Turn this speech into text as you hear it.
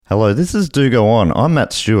Hello, this is Do Go On. I'm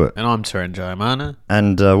Matt Stewart. And I'm Taran Jayamana.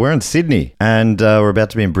 And we're in Sydney. And we're about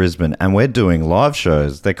to be in Brisbane. And we're doing live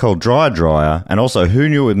shows. They're called Dryer. And also, Who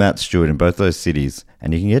Knew with Matt Stewart in both those cities.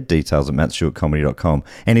 And you can get details at mattstewartcomedy.com.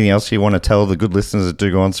 Anything else you want to tell the good listeners that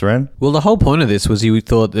Do Go On, Taran? Well, the whole point of this was you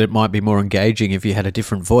thought that it might be more engaging if you had a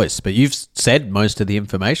different voice. But you've said most of the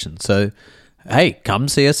information. So, hey, come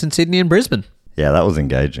see us in Sydney and Brisbane. Yeah, that was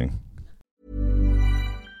engaging.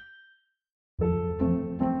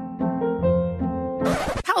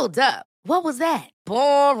 Hold up. What was that?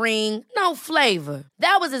 Boring. No flavor.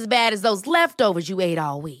 That was as bad as those leftovers you ate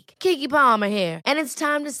all week. Keke Palmer here. And it's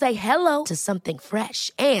time to say hello to something fresh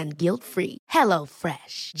and guilt-free. Hello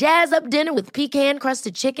Fresh. Jazz up dinner with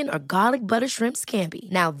pecan-crusted chicken or garlic butter shrimp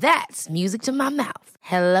scampi. Now that's music to my mouth.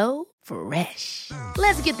 Hello Fresh.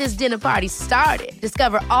 Let's get this dinner party started.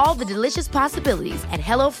 Discover all the delicious possibilities at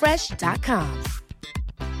hellofresh.com.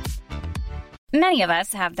 Many of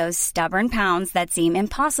us have those stubborn pounds that seem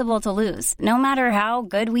impossible to lose, no matter how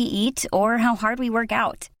good we eat or how hard we work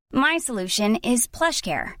out. My solution is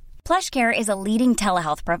PlushCare. PlushCare is a leading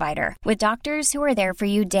telehealth provider with doctors who are there for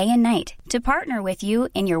you day and night to partner with you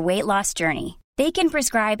in your weight loss journey. They can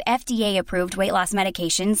prescribe FDA-approved weight loss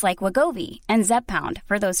medications like Wegovy and Zepbound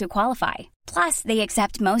for those who qualify. Plus, they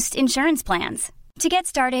accept most insurance plans. To get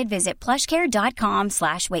started, visit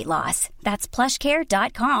plushcare.com/weightloss. That's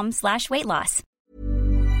plushcare.com/weightloss.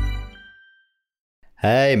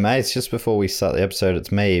 Hey mates, just before we start the episode,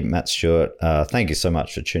 it's me, Matt Stewart. Thank you so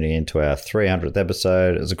much for tuning in to our 300th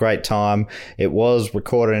episode. It was a great time. It was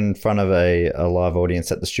recorded in front of a live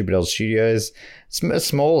audience at the Stupid Old Studios. It's a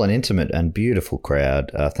small and intimate and beautiful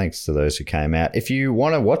crowd. Thanks to those who came out. If you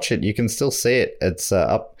want to watch it, you can still see it. It's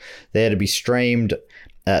up there to be streamed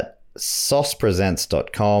at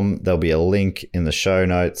saucepresents.com. There'll be a link in the show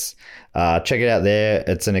notes. Check it out there.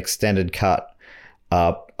 It's an extended cut.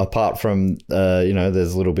 Apart from,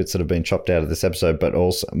 there's little bits that have been chopped out of this episode, but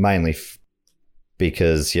also mainly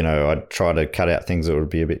because, I try to cut out things that would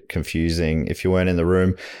be a bit confusing if you weren't in the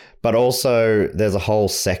room. But also there's a whole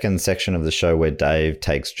second section of the show where Dave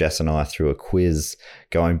takes Jess and I through a quiz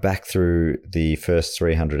going back through the first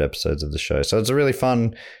 300 episodes of the show. So it's a really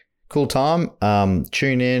fun, cool time.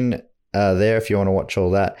 Tune in there if you want to watch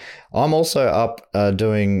all that. I'm also up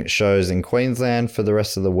doing shows in Queensland for the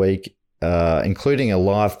rest of the week, including a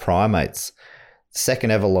live Primates,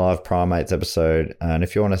 second ever live Primates episode. And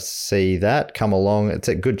if you want to see that, come along. It's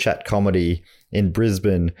at Good Chat Comedy in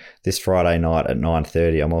Brisbane this Friday night at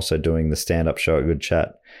 9:30. I'm also doing the stand-up show at Good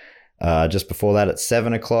Chat just before that at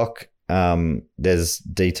 7 o'clock. There's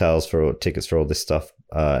details for tickets for all this stuff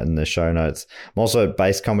in the show notes. I'm also at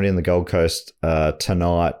Base Comedy in the Gold Coast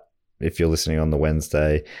tonight, if you're listening on the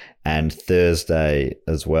Wednesday, and Thursday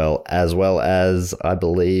as well as I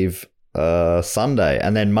believe Sunday.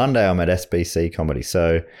 And then Monday I'm at SBC Comedy.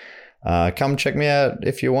 So come check me out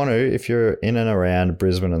if you want to, if you're in and around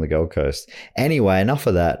Brisbane and the Gold Coast. Anyway, enough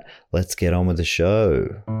of that. Let's get on with the show.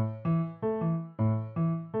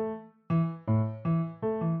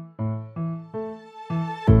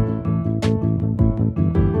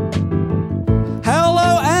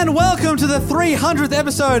 Welcome to the 300th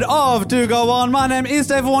episode of Do Go On. My name is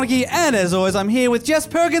Dave Warnke, and as always, I'm here with Jess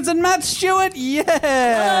Perkins and Matt Stewart. Yeah!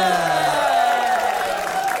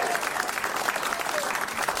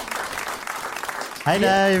 Hey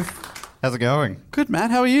Dave, how's it going? Good,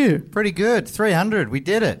 Matt. How are you? Pretty good. 300, we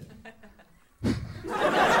did it. Yeah.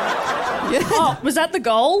 Oh, was that the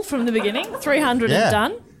goal from the beginning? 300 and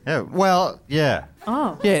done? Yeah, well, yeah.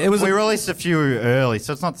 Oh. Yeah, it was. We released a few early,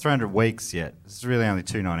 so it's not 300 weeks yet. It's really only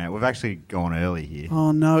 298. We've actually gone early here.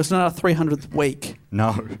 Oh, no, it's not our 300th week.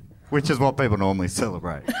 No, which is what people normally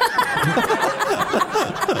celebrate.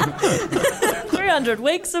 300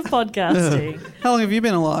 weeks of podcasting. How long have you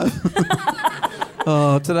been alive?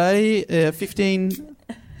 Today,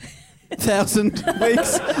 15,000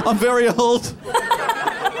 weeks. I'm very old.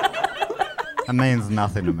 That means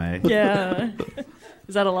nothing to me. Yeah.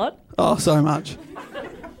 Is that a lot? Oh, so much.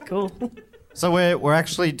 Cool. So we're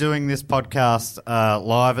actually doing this podcast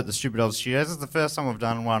live at the Stupid Old Studios. It's the first time we've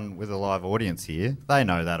done one with a live audience here. They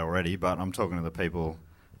know that already, but I'm talking to the people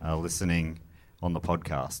listening on the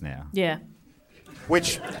podcast now. Yeah.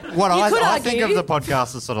 Which, what I think of the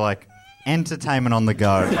podcast is sort of like entertainment on the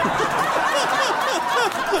go.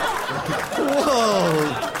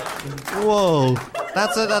 Whoa.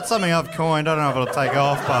 That's something I've coined. I don't know if it'll take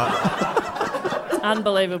off, but...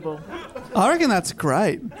 Unbelievable. I reckon that's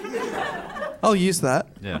great. I'll use that.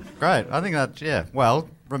 Yeah, great. I think that, yeah. Well,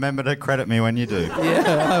 remember to credit me when you do.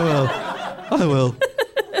 Yeah, I will.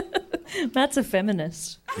 Matt's a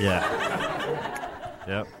feminist. Yeah.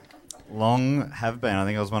 Yep. long have been. I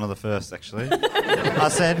think I was one of the first, actually. I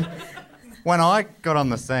said, when I got on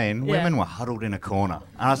the scene, women were huddled in a corner.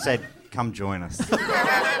 And I said, come join us.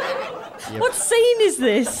 What scene is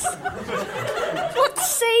this? What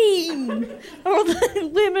scene? Are all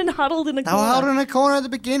the women huddled in a They corner? were huddled in a corner at the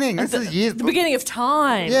beginning. This is years. The beginning of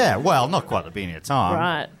time. Yeah, well, not quite the beginning of time.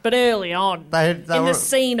 Right, but early on. They in were- the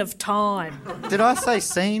scene of time. Did I say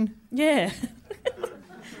scene? Yeah.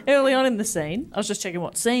 Early on in the scene. I was just checking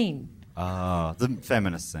what scene. The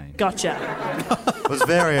feminist scene. Gotcha. It was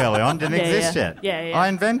very early on. Didn't Yeah, exist yeah. yet. Yeah. I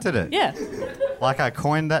invented it. Yeah. Like I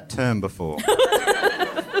coined that term before.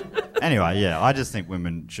 Anyway, yeah, I just think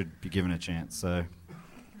women should be given a chance. So,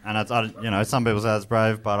 and it's, some people say that's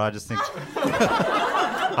brave, but I just think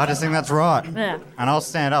that's right. Yeah. And I'll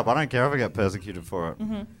stand up. I don't care if I get persecuted for it.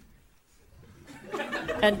 Mm-hmm.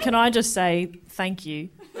 And can I just say thank you?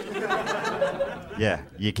 Yeah,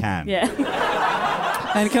 you can. Yeah.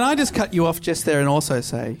 And can I just cut you off just there and also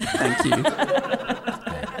say thank you?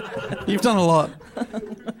 You've done a lot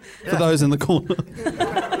for those in the corner.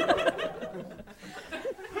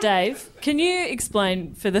 Dave, can you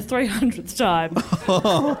explain for the 300th time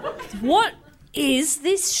what is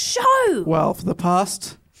this show? Well, for the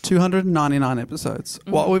past 299 episodes,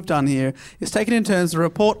 what we've done here is taken in turns to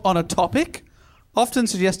report on a topic, often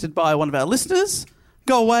suggested by one of our listeners,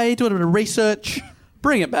 go away, do a bit of research,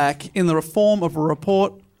 bring it back in the form of a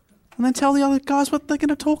report, and then tell the other guys what they're going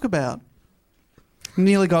to talk about.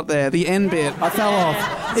 Nearly got there. The end bit. I fell off.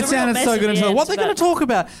 It's It a real sounded mess so at good the until end, what they're going to but- talk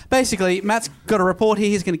about. Basically, Matt's got a report here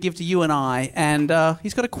he's going to give to you and I, and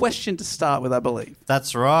he's got a question to start with, I believe.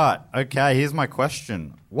 That's right. Okay, here's my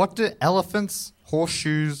question. What do elephants,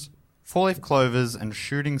 horseshoes, four-leaf clovers, and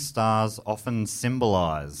shooting stars often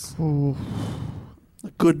symbolise? A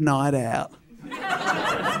good night out.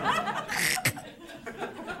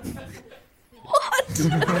 What?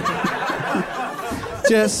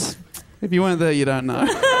 Jess, if you weren't there, you don't know.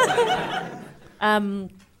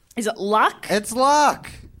 Is it luck? It's luck.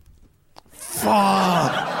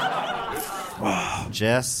 Fuck.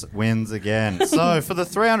 Jess wins again. So for the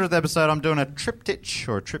 300th episode, I'm doing a triptych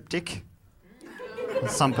or a triptych.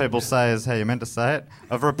 Some people say is how you're meant to say it.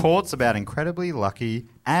 Of reports about incredibly lucky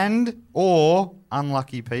and or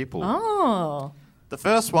unlucky people. Oh. The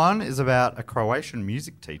first one is about a Croatian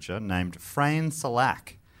music teacher named Frane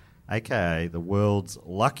Salak, aka the world's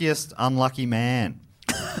luckiest unlucky man.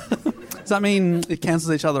 Does that mean it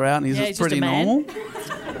cancels each other out and he's Yeah, just he's just pretty a man.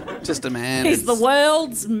 normal? Just a man. He's the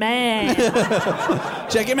world's man.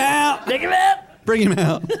 Check him out. Check him out. Bring him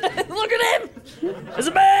out. Look at him. There's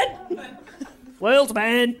a man. World's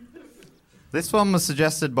man. This one was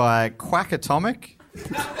suggested by Quack Atomic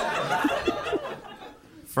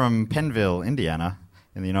from Pennville, Indiana,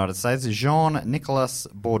 in the United States. Jean-Nicolas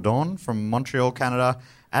Bourdon from Montreal, Canada.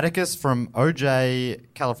 Atticus from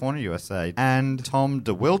OJ, California, USA. And Tom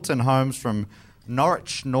DeWilton Holmes from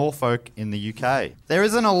Norwich, Norfolk in the UK. There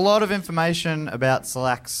isn't a lot of information about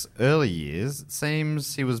Salak's early years. It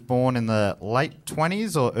seems he was born in the late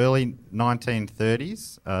 20s or early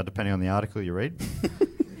 1930s, depending on the article you read.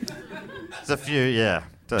 There's a few, yeah.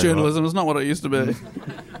 Tell you what. Journalism is not what it used to be.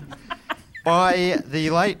 By the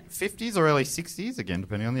late 50s or early 60s, again,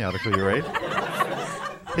 depending on the article you read,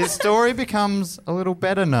 his story becomes a little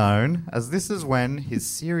better known, as this is when his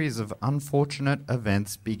series of unfortunate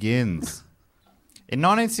events begins. In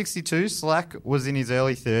 1962, Salak was in his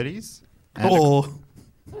early 30s. Or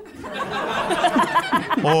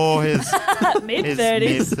Or his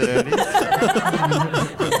Mid-30s. mid-30s.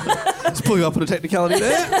 let's pull you up on a technicality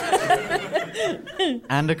there.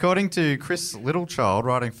 And according to Chris Littlechild,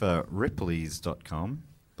 writing for Ripley's.com,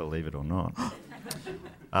 believe it or not,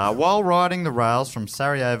 while riding the rails from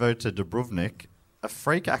Sarajevo to Dubrovnik, a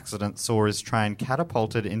freak accident saw his train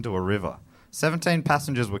catapulted into a river. 17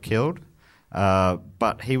 passengers were killed,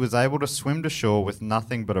 but he was able to swim to shore with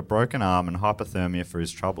nothing but a broken arm and hypothermia for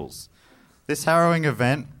his troubles. This harrowing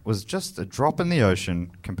event was just a drop in the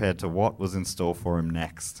ocean compared to what was in store for him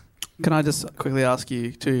next. Can I just quickly ask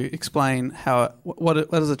you to explain how what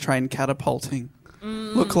does a train catapulting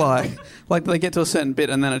look like? Like they get to a certain bit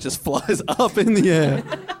and then it just flies up in the air,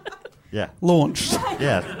 Yeah. launched.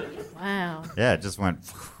 Yeah. Wow. Yeah, it just went...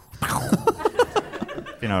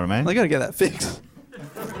 you know what I mean? They got to get that fixed.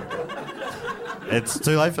 It's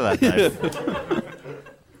too late for that, Dave.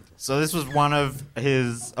 So this was one of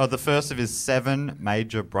the first of his 7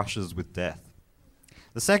 major brushes with death.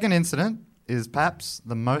 The second incident is perhaps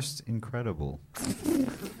the most incredible.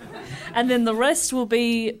 And then the rest will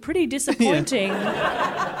be pretty disappointing.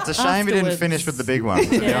 It's a shame he didn't Afterwards. finish with the big one. to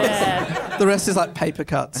be honest. Yeah. The rest is like paper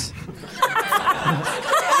cuts.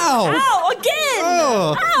 Ow! Ow, again!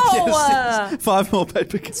 Oh. Oh! 5 more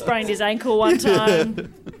paper cuts. Sprained his ankle one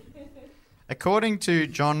time. According to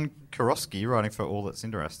John Kurosky, writing for All That's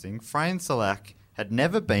Interesting, Frayne Salak had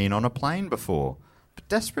never been on a plane before, but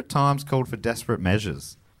desperate times called for desperate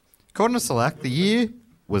measures. According to Salak, the year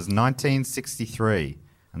was 1963,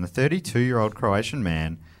 and the 32-year-old Croatian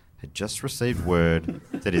man had just received word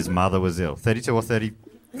that his mother was ill. 32 or 30...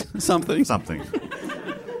 Something.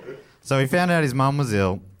 So he found out his mum was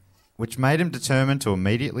ill, which made him determined to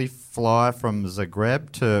immediately fly from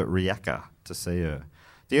Zagreb to Rijeka to see her.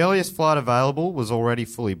 The earliest flight available was already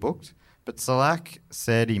fully booked, but Salak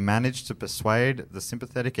said he managed to persuade the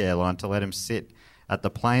sympathetic airline to let him sit at the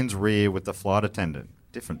plane's rear with the flight attendant.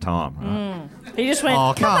 Different time, right? He just went,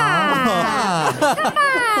 Oh, come on.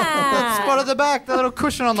 That spot at the back, the little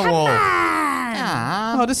cushion on the wall.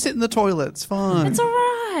 Oh, just sit in the toilet. It's fine. it's all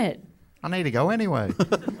right. I need to go anyway.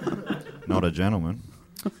 Not a gentleman.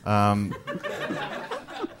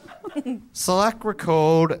 Salak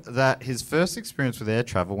recalled that his first experience with air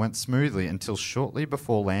travel went smoothly until shortly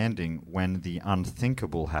before landing when the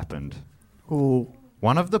unthinkable happened. Ooh.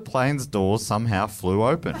 One of the plane's doors somehow flew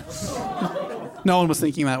open. No one was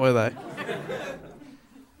thinking that, were they?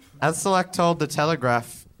 As Salak told The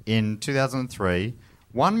Telegraph in 2003,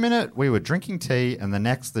 1 minute we were drinking tea and the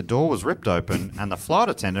next the door was ripped open and the flight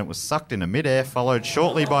attendant was sucked into midair, followed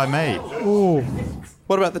shortly by me. Ooh.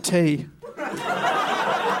 What about the tea?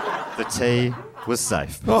 The tea was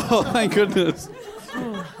safe. Oh, thank goodness.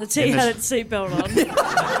 The tea had its seatbelt on.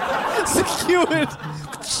 Secured.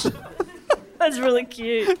 That's really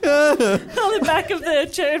cute. On the back of the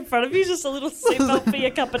chair in front of you, just a little seatbelt for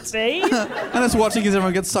your cup of tea. And it's watching as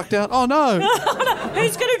everyone gets sucked out. Oh, no.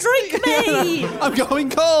 Who's going to drink me? I'm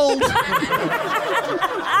going cold.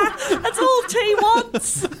 That's all tea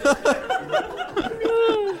wants.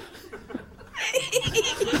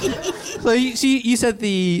 So you said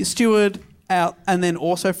the steward out and then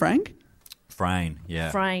also Frank? Frayne,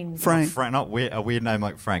 yeah. Frayne. Frank. Not a weird name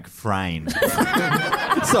like Frank. Frayne.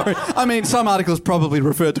 Sorry. I mean, some articles probably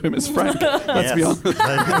referred to him as Frank. Let's be honest.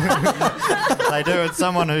 They do. And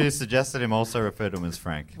someone who suggested him also referred to him as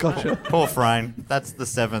Frank. Gotcha. Poor Frayne. That's the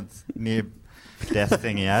 7th near-death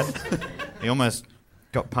thing he had. He almost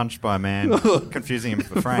got punched by a man, confusing him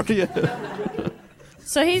for Frank. Yeah.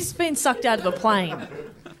 So he's been sucked out of a plane.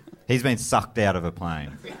 He's been sucked out of a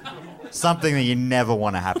plane. Something that you never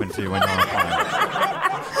want to happen to you when you're on a plane.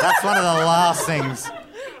 That's one of the last things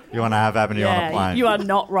you want to have happen to you on a plane. You are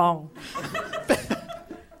not wrong.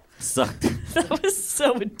 Sucked. That was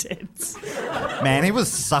so intense. Man, he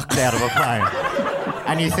was sucked out of a plane.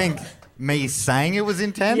 And you think me saying it was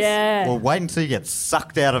intense? Yeah. Well, wait until you get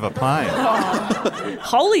sucked out of a plane.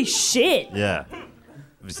 Holy shit. Yeah.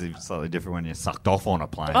 Obviously, slightly different when you're sucked off on a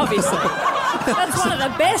plane. Obviously. That's one of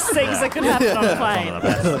the best things that could happen on a plane. One of the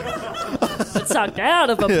best. But sucked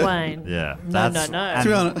out of a plane. Yeah.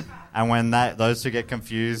 No. And when those two get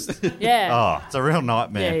confused, Yeah. oh, it's a real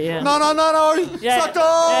nightmare. Yeah. No, Yeah. sucked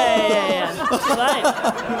off! Yeah.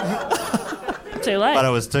 Too late. But it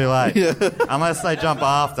was too late. Unless they jump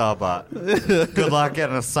after, but good luck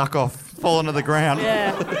getting a suck off, falling to the ground.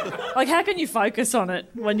 Yeah. Like, how can you focus on it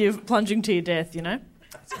when you're plunging to your death, you know?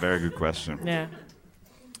 It's a very good question. Yeah.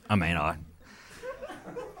 I mean, I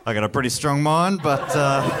got a pretty strong mind, but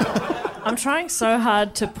I'm trying so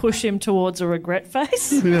hard to push him towards a regret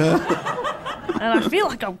face. Yeah. And I feel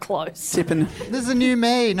like I'm close. Tipping. this is a new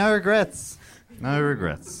me. No regrets. No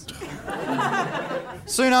regrets.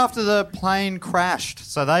 Soon after the plane crashed,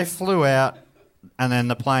 so they flew out, and then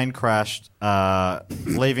the plane crashed,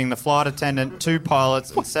 leaving the flight attendant, 2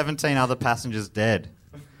 pilots, and 17 other passengers dead.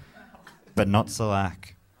 But not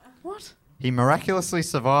Salak. What? He miraculously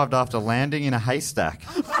survived after landing in a haystack.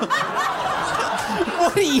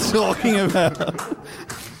 What are you talking about?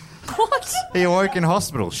 What? He awoke in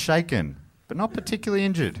hospital, shaken, but not particularly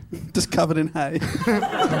injured. Just covered in hay.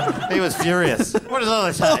 He was furious. What is all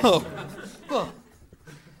this hay? Oh.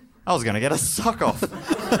 I was going to get a suck off.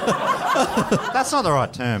 That's not the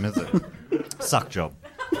right term, is it? Suck job.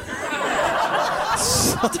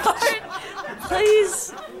 Don't.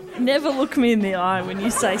 Please never look me in the eye when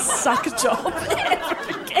you say suck a job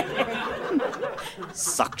ever again.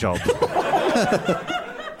 Suck job.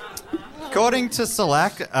 According to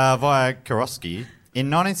Salak via Kurosky, in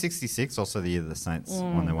 1966, also the year the Saints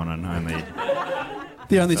won their one and only.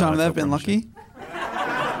 The only time they've been lucky.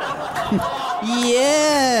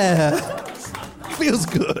 Yeah. Feels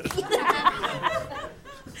good.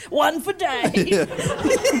 One for day.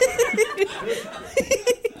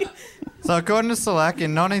 So according to Salak,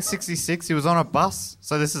 in 1966, he was on a bus.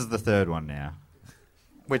 So this is the third one now,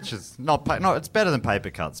 which is not it's better than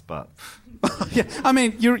paper cuts, but Yeah, I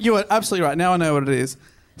mean, you are absolutely right. Now I know what it is.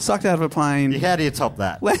 Sucked out of a plane, How do you top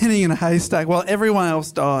that? landing in a haystack while everyone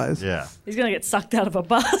else dies. Yeah. He's going to get sucked out of a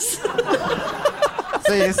bus.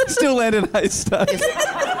 So you Still landed in a haystack.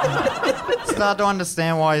 start to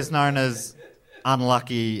understand why he's known as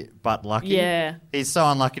unlucky but lucky. Yeah. He's so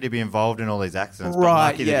unlucky to be involved in all these accidents, but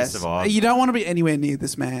Right, lucky yes. that he survived. You don't want to be anywhere near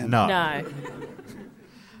this man. No. No.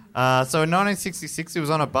 So in 1966, he was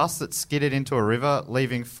on a bus that skidded into a river,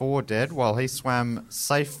 leaving 4 dead, while he swam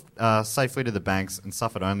safely to the banks and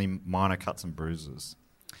suffered only minor cuts and bruises.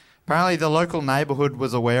 Apparently, the local neighbourhood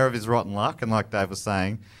was aware of his rotten luck, and like Dave was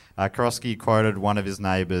saying, Karofsky quoted one of his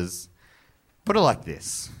neighbours, "Put it like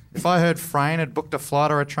this. If I heard Frayne had booked a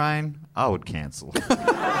flight or a train, I would cancel."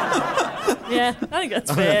 Yeah, I think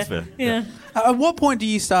that's fair. That's fair. Yeah. At what point do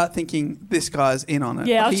you start thinking this guy's in on it?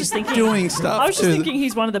 Yeah, I was He's just thinking. doing stuff. I was just to thinking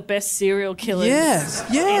he's one of the best serial killers Yes,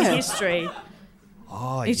 yeah. in history.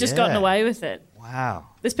 Oh, He's just gotten away with it. Wow.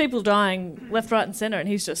 There's people dying left, right, and centre, and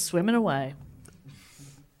he's just swimming away.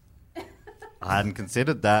 I hadn't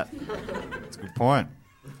considered that. That's a good point.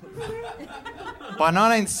 By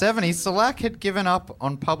 1970, Salak had given up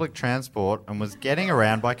on public transport and was getting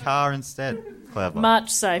around by car instead. Clever. Much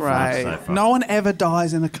safer. Right. safer. No one ever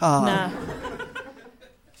dies in a car. Nah.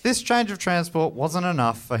 This change of transport wasn't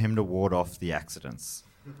enough for him to ward off the accidents.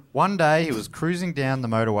 One day, he was cruising down the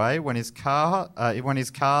motorway when his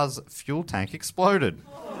car's fuel tank exploded.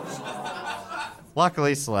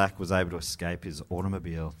 Luckily, Salak was able to escape his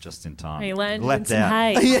automobile just in time. He landed in Leapt some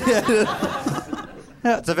out. hay.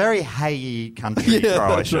 It's a very hayy country,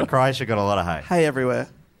 Croatia. Croatia got a lot of hay. Hay everywhere.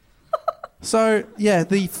 So, yeah,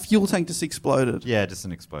 the fuel tank just exploded. Yeah, just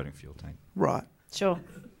an exploding fuel tank. Right. Sure.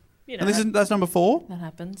 You know, And that's number 4? that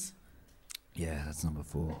happens. Yeah, that's number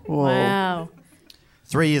 4. Whoa. Wow.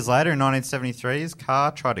 3 years later, in 1973, his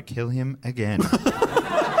car tried to kill him again.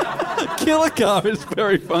 Killer car is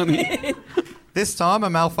very funny. This time, a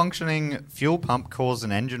malfunctioning fuel pump caused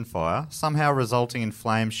an engine fire, somehow resulting in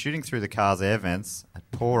flames shooting through the car's air vents at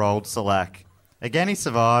poor old Salak. Again, he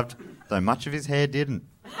survived, though much of his hair didn't.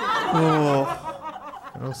 Oh.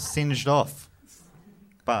 It all singed off.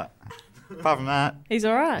 But apart from that, He's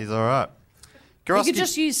all right. he's all right. You Karofsky- could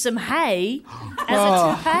just use some hay as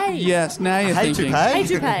a toupee. Yes, now you're Hay thinking. Hay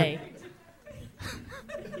toupee? toupee.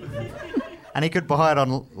 And he could buy it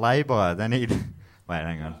on lay-by. Then he'd... Wait,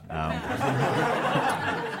 hang on.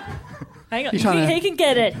 Hang on. You're trying to- He can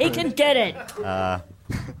get it. He can get it.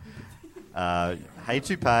 Hate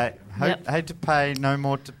to pay. Yep. Hate to pay. No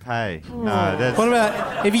more to pay. No, that's What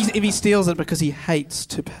about if he steals it because he hates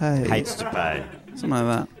to pay? hates to pay. Something like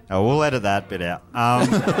that. Oh, we'll edit that bit out.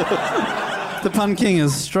 The pun king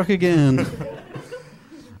has struck again.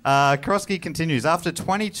 Karofsky continues. After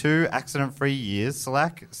 22 accident-free years,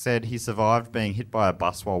 Salak said he survived being hit by a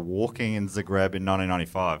bus while walking in Zagreb in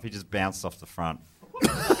 1995. He just bounced off the front.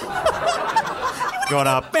 Got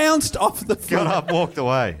up, Bounced off the got front. up, walked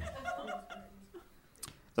away.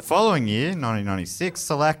 The following year, 1996,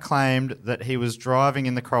 Salak claimed that he was driving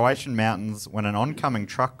in the Croatian mountains when an oncoming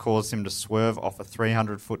truck caused him to swerve off a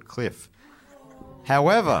 300-foot cliff.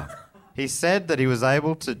 However, he said that he was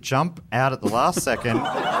able to jump out at the last second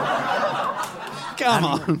Come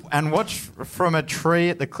on. and watch from a tree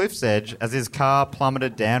at the cliff's edge as his car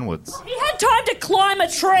plummeted downwards. He had time to climb a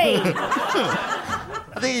tree.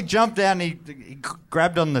 I think he jumped down and he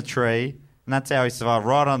grabbed on the tree, and that's how he survived,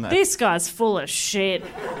 right on that. This guy's full of shit.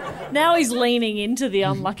 Now he's leaning into the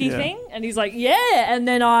unlucky thing, and he's like, yeah, and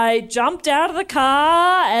then I jumped out of the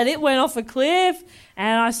car, and it went off a cliff,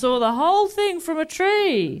 and I saw the whole thing from a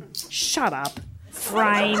tree. Shut up,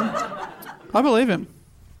 Frayne. I believe him.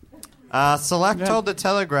 Salak told the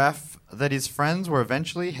Telegraph that his friends were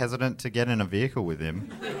eventually hesitant to get in a vehicle with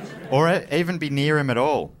him or even be near him at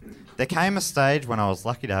all. There came a stage when I was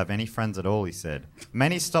lucky to have any friends at all, he said.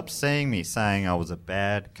 Many stopped seeing me, saying I was a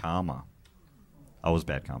bad karma. I was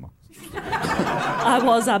bad karma. I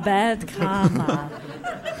was a bad karma.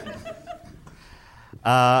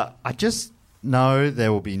 I just know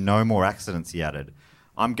there will be no more accidents, he added.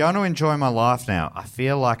 I'm going to enjoy my life now. I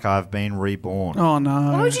feel like I've been reborn. Oh,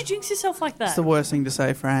 no. Why would you jinx yourself like that? It's the worst thing to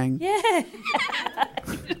say, Frank. Yeah.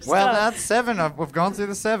 Well, that's 7. We've gone through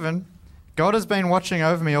the 7. God has been watching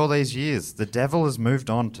over me all these years. The devil has moved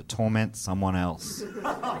on to torment someone else.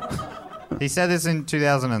 He said this in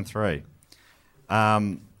 2003.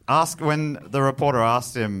 When the reporter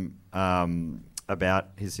asked him about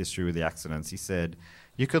his history with the accidents, he said,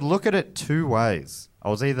 "You could look at it 2 ways. I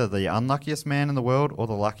was either the unluckiest man in the world or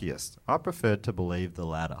the luckiest. I preferred to believe the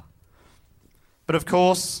latter. But of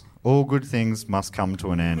course, all good things must come to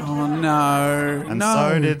an end. Oh, no. And no.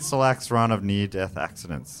 so did Salak's run of near-death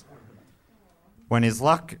accidents. when his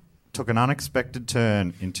luck took an unexpected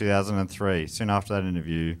turn in 2003. Soon after that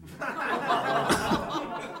interview...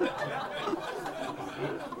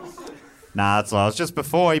 Nah, that's lies. Just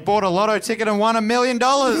before, he bought a lotto ticket and won $1 million.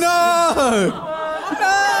 No! No! Look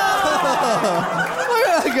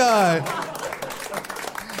at that guy.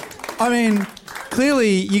 I mean,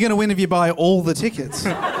 clearly you're going to win if you buy all the tickets.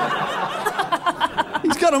 He's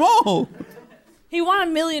got them all. He won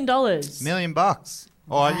 $1 million. $1 million.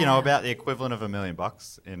 Or, you know, about the equivalent of $1 million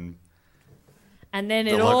in... And then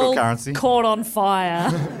the it local all currency. caught on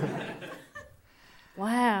fire.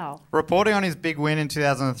 Wow. Reporting on his big win in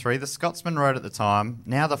 2003, the Scotsman wrote at the time,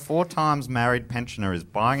 now the 4 times married pensioner is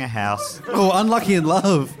buying a house... Oh, unlucky in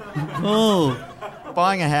love. Oh.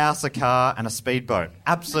 Buying a house, a car, and a speedboat.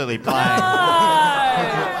 Absolutely playing.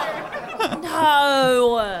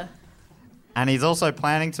 No. And he's also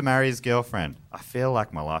planning to marry his girlfriend. I feel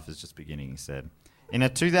like my life is just beginning, he said. In a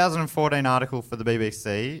 2014 article for the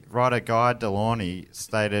BBC, writer Guy Delaunay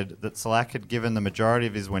stated that Slack had given the majority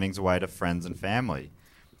of his winnings away to friends and family.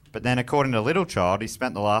 But then, according to Little Child, he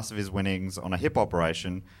spent the last of his winnings on a hip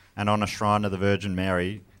operation and on a shrine to the Virgin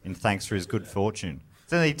Mary in thanks for his good fortune.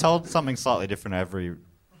 So he told something slightly different to every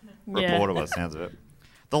reporter by the sounds of it.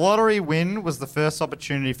 The lottery win was the first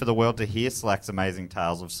opportunity for the world to hear Slack's amazing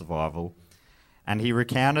tales of survival, and he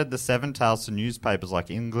recounted the 7 tales to newspapers like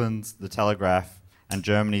England's The Telegraph and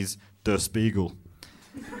Germany's Der Spiegel.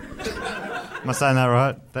 Am I saying that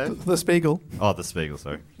right, Dave? The Spiegel. Oh, The Spiegel,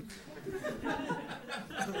 sorry.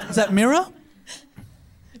 Is that Mirror?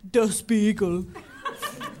 Der Spiegel.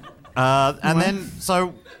 And then,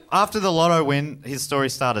 so after the lotto win, his story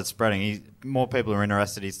started spreading. More people are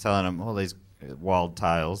interested. He's telling them all these wild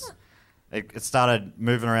tales. It started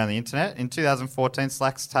moving around the internet. In 2014,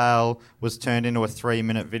 Slack's tale was turned into a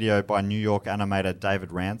 3-minute video by New York animator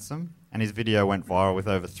David Ransom, and his video went viral with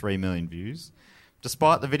over 3 million views.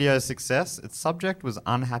 Despite the video's success, its subject was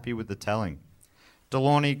unhappy with the telling.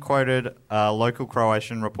 Delaunay quoted local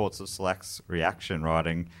Croatian reports of Slack's reaction,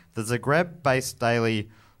 writing, "The Zagreb-based daily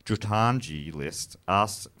Jutarnji list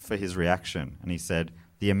asked for his reaction, and he said,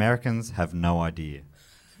 'The Americans have no idea.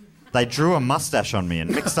 They drew a mustache on me and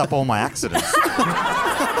mixed up all my accidents.'"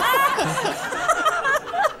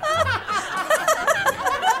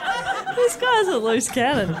 This guy's a loose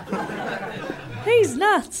cannon. He's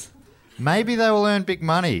nuts. Maybe they will earn big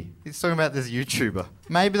money. He's talking about this YouTuber.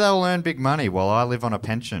 Maybe they will earn big money while I live on a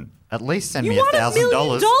pension. At least send me You won $1 $1,000.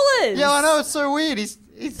 million. Yeah, I know, it's so weird. He's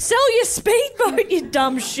Sell your speedboat, you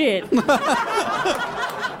dumb shit.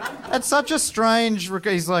 It's such a strange...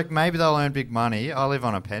 He's like, maybe they'll earn big money. I live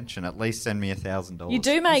on a pension. At least send me $1,000. You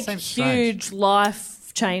do It make seems strange. huge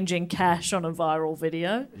life-changing cash on a viral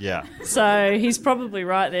video. Yeah. So he's probably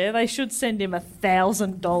right there. They should send him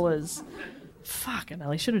 $1,000. Fucking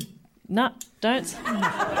hell, he should have... No, don't...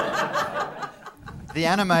 The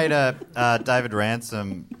animator, David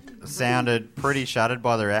Ransom, sounded pretty shattered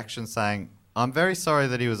by the reaction, saying, "I'm very sorry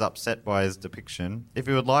that he was upset by his depiction. If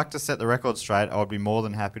he would like to set the record straight, I would be more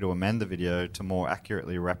than happy to amend the video to more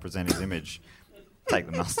accurately represent his image." Take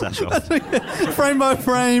the mustache off. Frame by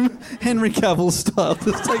frame, Henry Cavill style.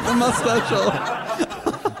 Just take the mustache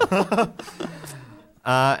off.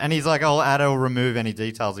 And he's like, I'll add or remove any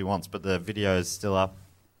details he wants, but the video is still up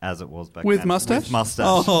as it was back With then. mustache? With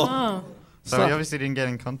mustache. Oh. So he obviously didn't get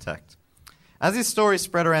in contact. As his story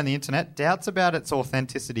spread around the internet, doubts about its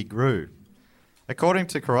authenticity grew. According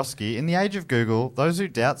to Kurowski, in the age of Google, those who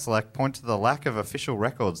doubt Slack point to the lack of official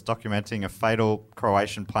records documenting a fatal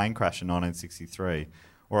Croatian plane crash in 1963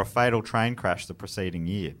 or a fatal train crash the preceding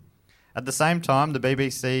year. At the same time, the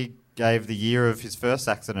BBC gave the year of his first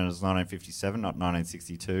accident as 1957, not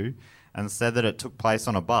 1962, and said that it took place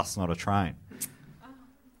on a bus, not a train.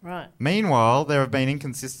 Right. Meanwhile, there have been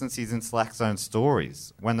inconsistencies in Slack's own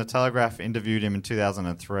stories. When The Telegraph interviewed him in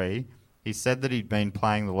 2003, he said that he'd been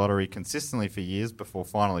playing the lottery consistently for years before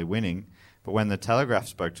finally winning, but when The Telegraph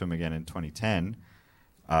spoke to him again in 2010,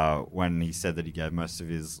 when he said that he gave most of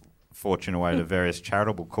his fortune away to various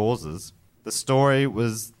charitable causes, the story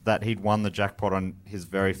was that he'd won the jackpot on his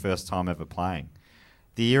very first time ever playing.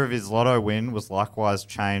 The year of his lotto win was likewise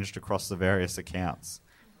changed across the various accounts.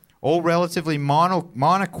 All relatively minor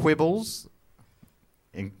quibbles,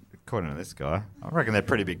 according to this guy. I reckon they're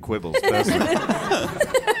pretty big quibbles, personally.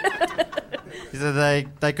 He said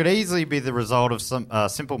they could easily be the result of some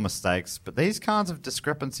simple mistakes, but these kinds of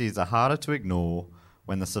discrepancies are harder to ignore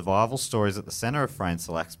when the survival stories at the centre of Frayne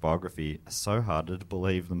Slack's biography are so hard to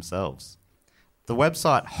believe themselves. The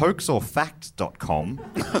website hoaxorfact.com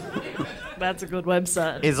That's a good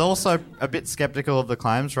website. Is also a bit skeptical of the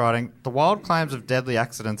claims, writing, "The wild claims of deadly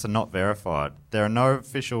accidents are not verified. There are no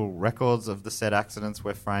official records of the said accidents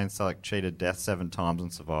where Frayne Selleck cheated death 7 times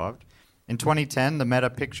and survived." In 2010, the Meta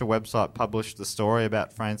Picture website published the story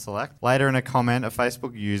about Frayne Selleck. Later in a comment, a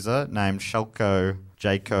Facebook user named Shelko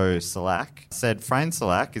Jako Selak said Frayne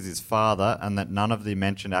Selleck is his father and that none of the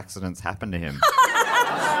mentioned accidents happened to him.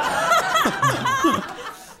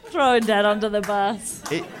 Throwing Dad under the bus.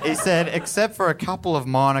 He said, except for a couple of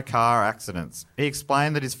minor car accidents. He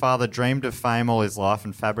explained that his father dreamed of fame all his life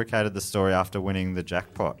and fabricated the story after winning the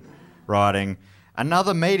jackpot, writing,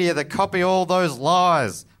 "Another media that copy all those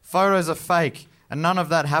lies. Photos are fake, and none of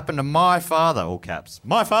that happened to my father," all caps,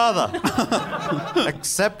 "my father."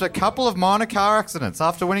 "Except a couple of minor car accidents.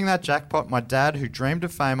 After winning that jackpot, my dad, who dreamed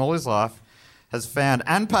of fame all his life, has found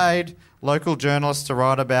and paid local journalists to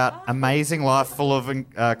write about amazing life full of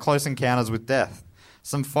close encounters with death.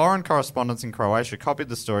 Some foreign correspondents in Croatia copied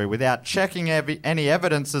the story without checking any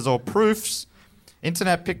evidences or proofs.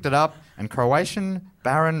 Internet picked it up, and Croatian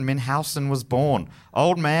Baron Minhausen was born.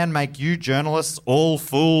 Old man, make you journalists all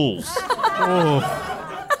fools."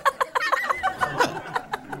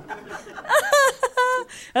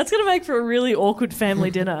 That's going to make for a really awkward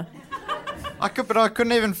family dinner. I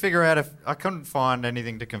couldn't even figure out I couldn't find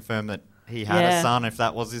anything to confirm that he had a son, if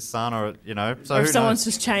that was his son, or So or if who someone's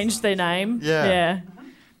knows? just changed their name. Yeah.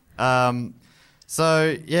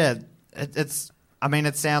 So yeah, it's. I mean,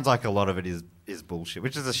 it sounds like a lot of it is bullshit,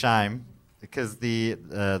 which is a shame because the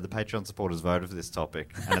Patreon supporters voted for this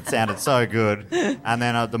topic and it sounded so good. And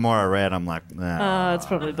then the more I read, I'm like, nah, Oh, it's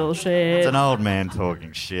probably bullshit. it's an old man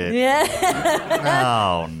talking shit. Yeah.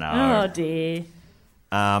 Oh no. Oh dear.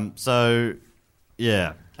 So,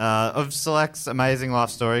 yeah. Of Selleck's amazing life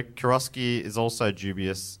story, Kurosky is also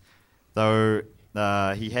dubious, though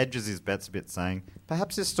he hedges his bets a bit, saying,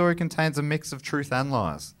 "Perhaps his story contains a mix of truth and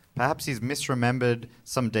lies. Perhaps he's misremembered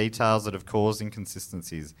some details that have caused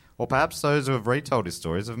inconsistencies. Or perhaps those who have retold his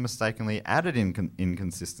stories have mistakenly added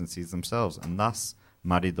inconsistencies themselves and thus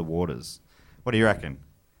muddied the waters." What do you reckon?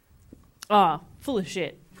 Oh, full of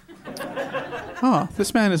shit. Oh,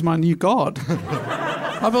 this man is my new god.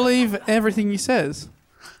 I believe everything he says.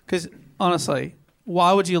 Because, honestly,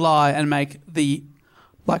 why would you lie and make the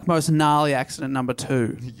most gnarly accident number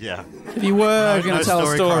 2? Yeah. If you were going to tell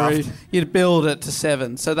a story, craft. you'd build it to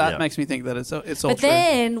 7. So that Yeah. makes me think that it's all But true.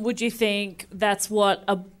 then, would you think that's what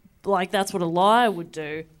a liar would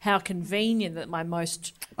do? How convenient that my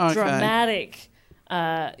most Okay. dramatic,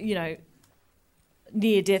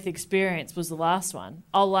 near-death experience was the last one.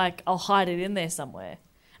 I'll hide it in there somewhere,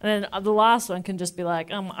 and then the last one can just be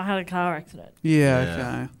like, I had a car accident.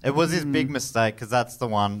 Yeah, okay. It was his big mistake because that's the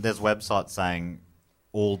one. There's websites saying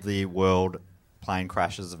all the world plane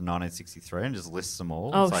crashes of 1963 and just lists them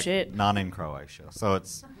all. Oh, It's like shit. None in Croatia. So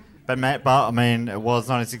it's, but I mean, it was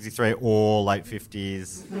 1963 or late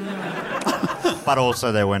 50s. But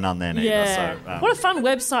also there were none then either. Yeah. So, What a fun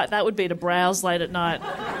website that would be to browse late at night.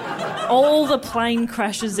 All the plane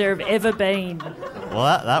crashes there have ever been.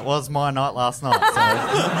 well, that was my night last night. So.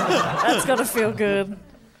 That's got to feel good.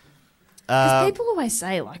 Because people always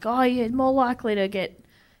say, you're more likely to get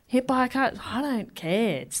hit by a car. I don't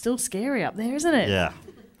care. It's still scary up there, isn't it? Yeah.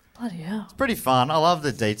 Bloody hell. Pretty fun. I love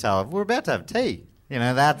the detail of we're about to have tea.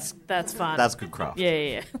 That's fun. That's good craft.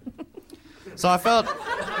 Yeah. So I felt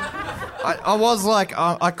I was like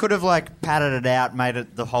I could have padded it out, made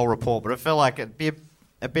it the whole report, but I felt like it'd be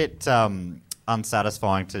a bit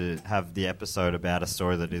unsatisfying to have the episode about a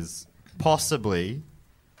story that is possibly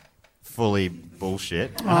fully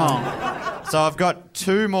bullshit. Oh. So I've got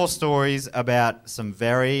 2 more stories about some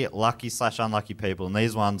very lucky/unlucky people, and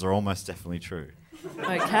these ones are almost definitely true.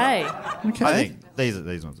 Okay. Okay. I think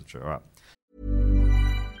these ones are true. All right.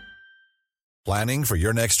 Planning for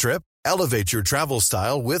your next trip? Elevate your travel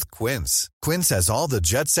style with Quince. Quince has all the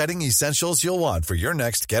jet-setting essentials you'll want for your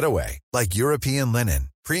next getaway, like European linen,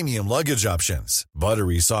 premium luggage options,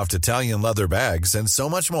 buttery soft Italian leather bags, and so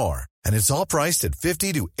much more. And it's all priced at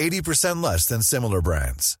 50 to 80% less than similar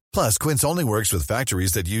brands. Plus, Quince only works with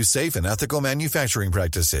factories that use safe and ethical manufacturing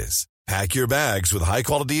practices. Pack your bags with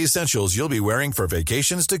high-quality essentials you'll be wearing for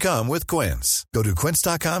vacations to come with Quince. Go to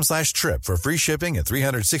quince.com/trip for free shipping and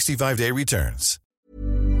 365-day returns.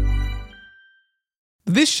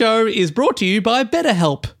 This show is brought to you by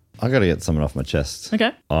BetterHelp. I got to get something off my chest.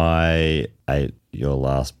 Okay. I ate your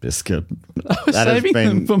last biscuit. Saving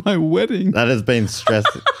them for my wedding. That has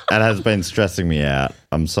been stressing me out.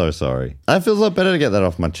 I'm so sorry. It feels a lot better to get that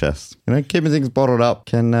off my chest. You know, keeping things bottled up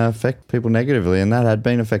can affect people negatively, and that had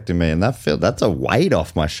been affecting me. And that's a weight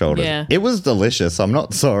off my shoulders. Yeah. It was delicious. I'm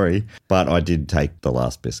not sorry, but I did take the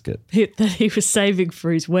last biscuit. That he was saving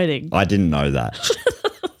for his wedding. I didn't know that.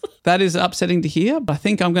 That is upsetting to hear, but I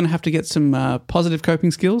think I'm going to have to get some positive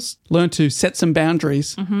coping skills, learn to set some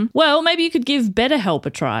boundaries. Mm-hmm. Well, maybe you could give BetterHelp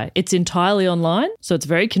a try. It's entirely online, so it's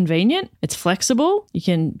very convenient. It's flexible. You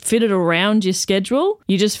can fit it around your schedule.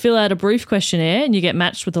 You just fill out a brief questionnaire and you get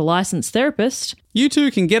matched with a licensed therapist. You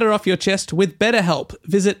too can get it off your chest with BetterHelp.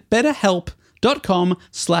 Visit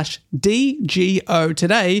BetterHelp.com/DGO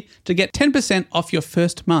today to get 10% off your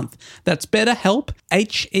first month. That's BetterHelp,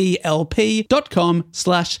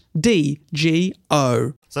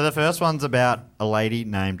 HELP.com/DGO. So the first one's about a lady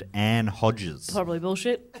named Anne Hodges. Probably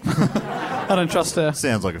bullshit. I don't trust her.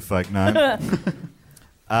 Sounds like a fake name.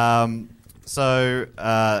 Anne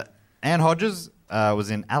Hodges was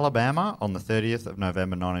in Alabama on the 30th of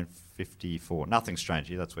November 1954. Nothing strange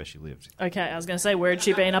here. That's where she lived. Okay, I was going to say, where had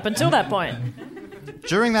she been up until that point?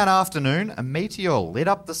 During that afternoon, a meteor lit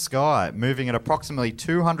up the sky, moving at approximately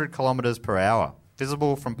 200 kilometers per hour,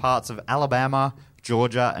 visible from parts of Alabama,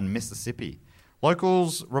 Georgia, and Mississippi.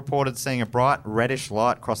 Locals reported seeing a bright reddish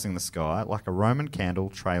light crossing the sky, like a Roman candle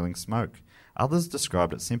trailing smoke. Others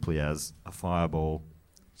described it simply as a fireball.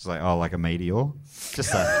 It's like, oh, like a meteor?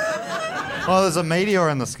 Just that. Oh, there's a meteor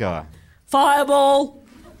in the sky. Fireball!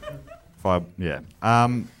 Yeah.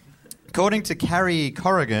 According to Carrie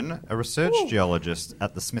Corrigan, a research geologist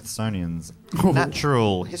at the Smithsonian's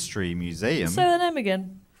Natural History Museum. Say the name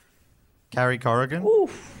again. Carrie Corrigan?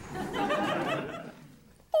 Oof.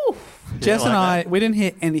 Jess and like I, we didn't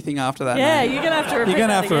hear anything after that. Yeah, name. you're going to have to repeat You're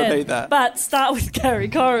gonna that have to again. repeat that. But start with Carrie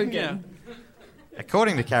Corrigan.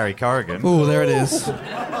 According to Carrie Corrigan, Oh, there it is.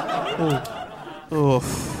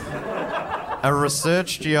 a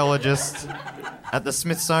research geologist at the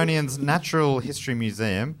Smithsonian's Natural History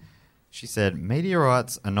Museum, she said,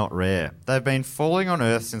 meteorites are not rare. They've been falling on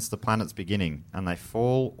Earth since the planet's beginning, and they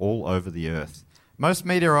fall all over the Earth. Most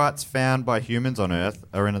meteorites found by humans on Earth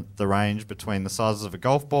are in the range between the sizes of a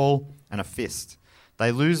golf ball and a fist.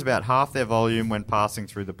 They lose about half their volume when passing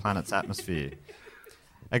through the planet's atmosphere.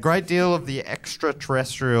 A great deal of the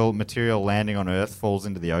extraterrestrial material landing on Earth falls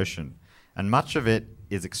into the ocean, and much of it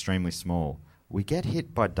is extremely small. We get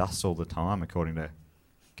hit by dust all the time, according to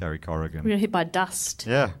Carrie Corrigan. We got hit by dust.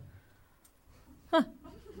 Yeah. Huh.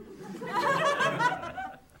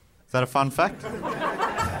 Is that a fun fact?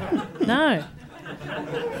 No.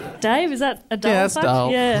 Dave, is that a dull Yeah, that's fact?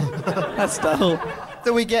 dull. Yeah. That's dull.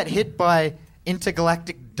 That we get hit by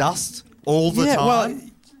intergalactic dust all the time? Well,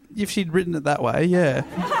 if she'd written it that way, yeah.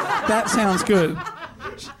 That sounds good.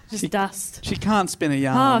 Just dust. She can't spin a Oh,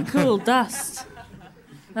 yarn. cool. Dust.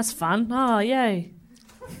 That's fun. Oh, yay.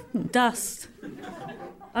 Dust.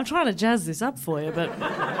 I'm trying to jazz this up for you, but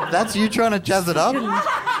That's you trying to jazz it up?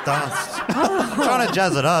 Dust. Trying to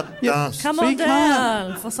jazz it up? Dust. come So on you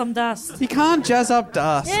down for some dust. You can't jazz up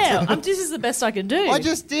dust. Yeah, this is the best I can do. I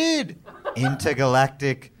just did.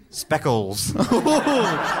 Intergalactic speckles.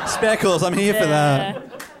 Speckles, I'm here for that.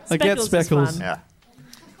 I get Speckles is speckles. fun. Yeah.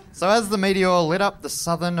 So as the meteor lit up the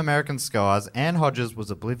southern American skies, Anne Hodges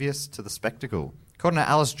was oblivious to the spectacle. According to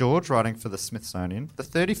Alice George, writing for the Smithsonian, the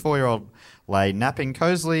 34-year-old lay napping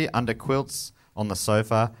cozily under quilts on the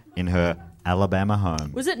sofa in her Alabama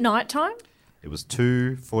home. Was it nighttime? It was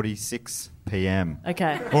 2:46 p.m.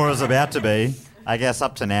 Okay. Or it was about to be. I guess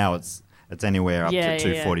up to now it's anywhere up Yeah,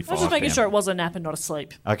 to 2:45 I was just making p.m. sure it was a nap and not a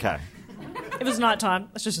sleep. Okay. If it's nighttime,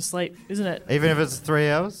 it's just a sleep, isn't it? Even if it's 3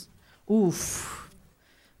 hours? Oof.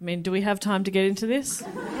 I mean, do we have time to get into this?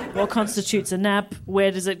 What constitutes a nap? Where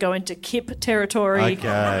does it go into kip territory? Okay.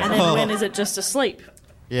 And then when is it just a sleep?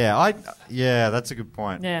 Yeah, that's a good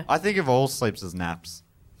point. Yeah. I think of all sleeps as naps.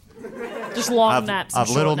 Just long naps. and I've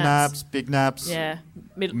short little naps. naps, big naps. Yeah.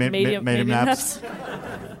 Medium naps.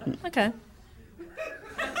 Okay.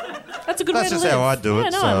 That's a good That's way to just live. how I do it, Yeah,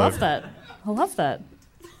 no, I so- love that. I love that.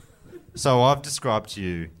 So I've described to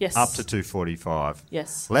you Yes. up to 2:45.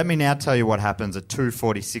 Yes. Let me now tell you what happens at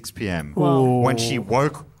 2:46 p.m. Whoa. when she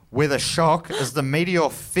woke with a shock as the meteor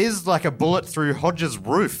fizzed like a bullet through Hodges'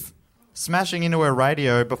 roof, smashing into her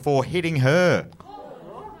radio before hitting her.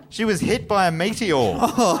 She was hit by a meteor.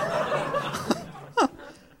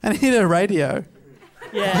 And hit her radio.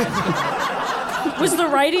 Yeah. Was the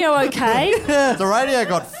radio okay? The radio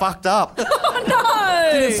got fucked up. Oh,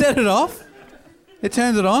 no! Did it set it off? It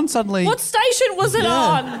turns it on, suddenly What station was it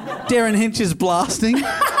on? Darren Hinch is blasting.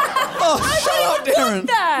 Oh, shut up, Got Darren.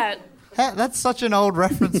 that. That's such an old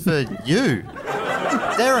reference for you.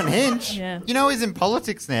 Darren Hinch. Yeah. You know he's in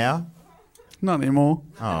politics now. Not anymore.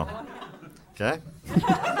 Oh. Okay.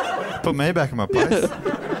 Put me back in my place.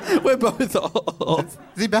 We're both off.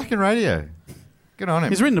 Is he back in radio? Good on him.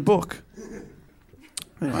 He's written a book.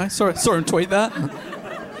 Anyway, saw him tweet that.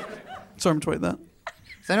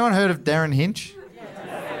 Has anyone heard of Darren Hinch?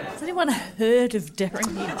 Has anyone heard of Darren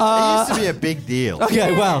Hinch? It used to be a big deal.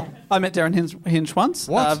 Okay, well, I met Darren Hinch once.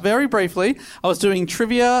 What? Very briefly. I was doing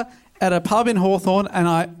trivia at a pub in Hawthorne, and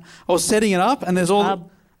I was setting it up, and there's all...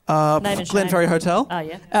 Name and Glenferrie shame. Hotel. Oh,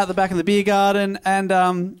 yeah. Out the back of the beer garden, and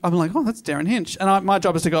I'm like, oh, that's Darren Hinch. And my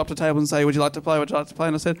job is to go up to the table and say, would you like to play? Would you like to play?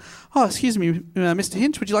 And I said, oh, excuse me, Mr.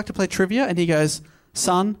 Hinch, would you like to play trivia? And he goes,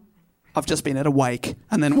 son, I've just been at a wake,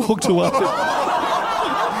 and then walked away.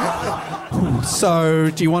 So,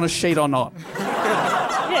 do you want a sheet or not?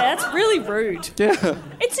 Yeah, that's really rude. Yeah.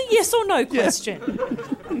 It's a yes or no question.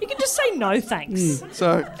 You can just say no, thanks.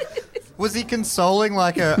 So, Was he consoling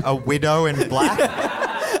like a widow in black?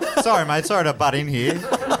 Sorry, mate. Sorry to butt in here. do you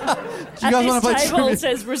At guys want to play this table trivia? it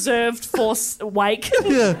says reserved for wake.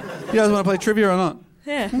 Yeah. You guys want to play trivia or not?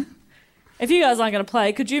 Yeah. If you guys aren't going to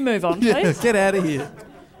play, could you move on, please? Yeah. Get out of here.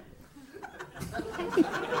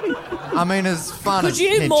 I mean, as fun Could as you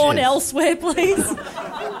Hinch mourn is. elsewhere, please?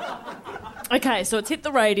 Okay, so it's hit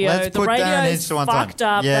the radio. Let's The put Darren Hinch radio's to one side. fucked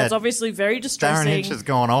up. Yeah. That's obviously very Darren distressing. Hinch has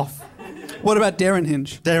gone off. What about Darren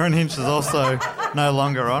Hinch? Darren Hinch is also no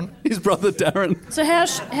longer on. His brother Darren. So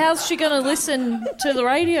how's she going to listen to the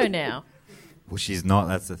radio now? Well, she's not.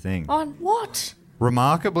 That's the thing. On what?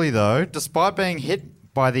 Remarkably, though, despite being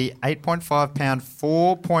hit by the 8.5 pound,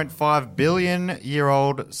 4.5 billion year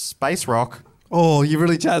old space rock, Oh, you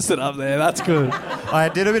really jazzed it up there. That's good. I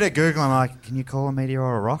did a bit of Google. I'm like, can you call a meteor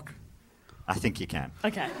a rock? I think you can.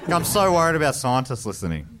 Okay. I'm so worried about scientists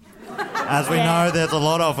listening. As we Yeah. know, there's a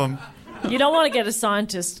lot of them. You don't want to get a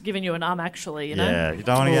scientist giving you an actually, you know? Yeah, you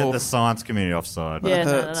don't want to Oh. get the science community offside. Yeah,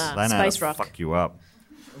 no. They know how Space to rock. fuck you up.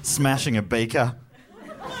 Smashing a beaker.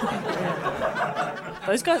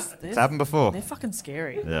 Those guys, It's happened before. they're fucking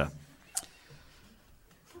scary. Yeah.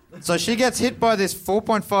 So she gets hit by this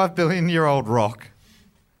 4.5 billion year old rock.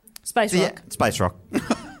 Space rock. Space rock.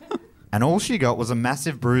 And all she got was a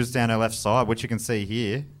massive bruise down her left side, which you can see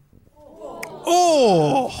here.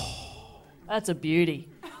 Oh. That's a beauty.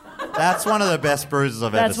 That's one of the best bruises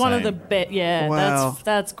I've ever That's seen. one of the best. Yeah, Wow.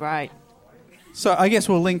 that's great. So I guess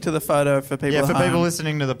we'll link to the photo for people Yeah, at for home. people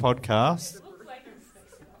listening to the podcast.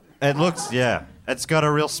 It looks, yeah. It's got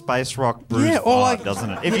a real space rock bruise Yeah, or vibe, like- doesn't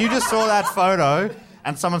it? If you just saw that photo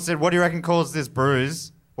and someone said, what do you reckon caused this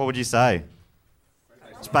bruise? What would you say?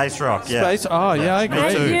 Space rock, yeah. Space. Oh, yeah, I Me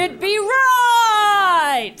agree. too. You'd be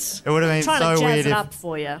right. It would have been Trying so to jazz weird it if... up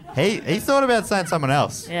for you. He thought about saying someone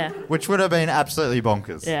else. Yeah. Which would have been absolutely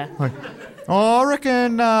bonkers. Yeah. Like, oh, I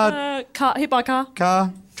reckon Car hit by car.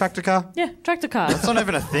 tractor car. Yeah, tractor car. It's not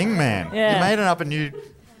even a thing, man. Yeah. You made it up a new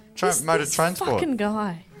motor This transport. fucking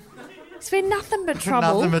guy. It's been nothing but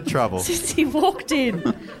trouble. Nothing but trouble. Since he walked in.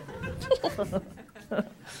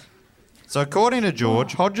 So according to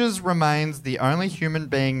George, Hodges remains the only human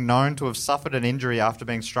being known to have suffered an injury after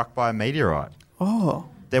being struck by a meteorite. Oh.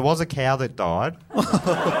 There was a cow that died.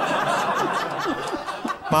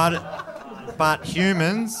 but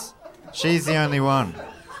humans, she's the only one.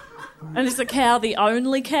 And is the cow the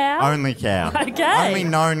only cow? Only cow. Okay. Only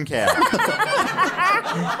known cow.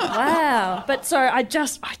 Wow. But sorry, I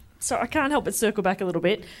can't help but circle back a little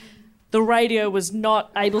bit. The radio was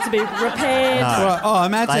not able to be repaired. No. Right. Oh,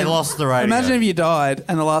 imagine. They lost the radio. Imagine if you died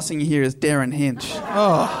and the last thing you hear is Darren Hinch.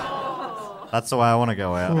 Oh. That's the way I want to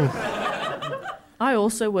go out. I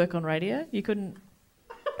also work on radio. You couldn't...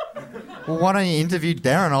 Well, why don't you interview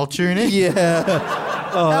Darren? I'll tune in. Yeah.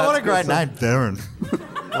 Oh, what a great name, Darren.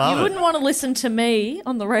 Love You it. wouldn't want to listen to me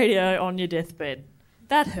on the radio on your deathbed.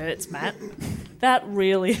 That hurts, Matt. That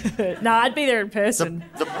really hurt. No, I'd be there in person.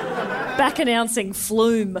 Back announcing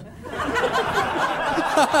Flume.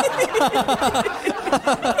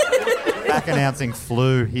 Back announcing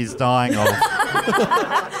flu. He's dying of.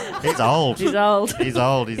 He's old. He's old. He's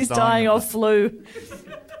old. He's dying of flu.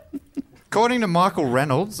 According to Michael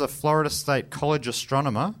Reynolds, a Florida State College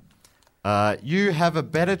astronomer, you have a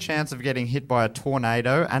better chance of getting hit by a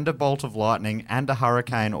tornado and a bolt of lightning and a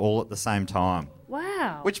hurricane all at the same time.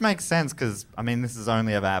 Wow. Which makes sense because, I mean, this has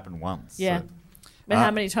only ever happened once. Yeah. So. But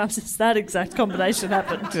how many times has that exact combination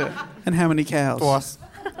happened? Yeah. And how many cows? Twice.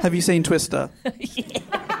 Have you seen Twister?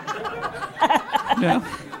 Yeah.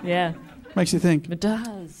 Yeah, Makes you think. it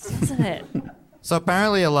does, doesn't it? So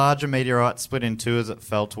apparently a larger meteorite split in two as it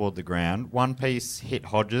fell toward the ground. One piece hit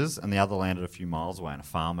Hodges and the other landed a few miles away and a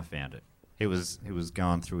farmer found it. he was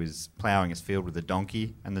going through ploughing his field with a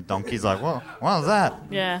donkey, and the donkey's like, "What was that?"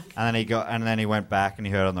 Yeah. And then he went back and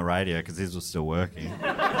he heard on the radio because his was still working.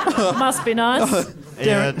 Must be nice. He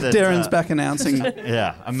heard that, Darren's back announcing.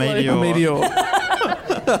 Yeah, a meteor. A meteor.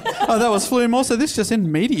 Oh, that was Flume. Also, this just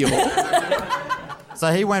in Meteor.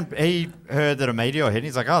 So he heard that a meteor hit, and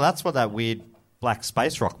he's like, "Oh, that's what that weird black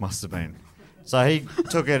space rock must have been." So he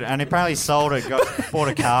took it and apparently sold it, bought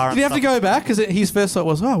a car. Did he have to go back? Because his first thought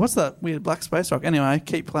was, "Oh, what's that weird black space rock?" Anyway,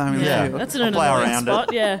 keep ploughing the Yeah. field. That's an I'll plough annoying around spot.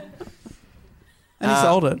 it. Yeah. And he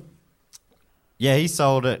sold it. Yeah, he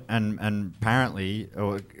sold it, and apparently,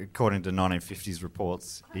 or according to 1950s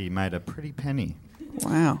reports, he made a pretty penny.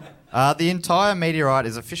 Wow. The entire meteorite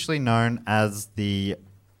is officially known as the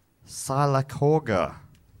Sylacauga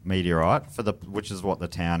meteorite, which is what the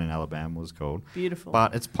town in Alabama was called. Beautiful.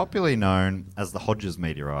 But it's popularly known as the Hodges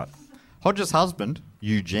meteorite. Hodges' husband,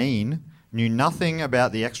 Eugene, knew nothing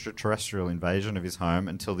about the extraterrestrial invasion of his home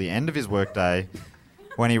until the end of his workday,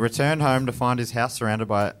 when he returned home to find his house surrounded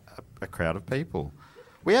by a crowd of people.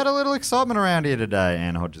 "We had a little excitement around here today,"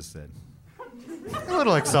 Anne Hodges said. "A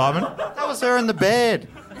little excitement? That was her in the bed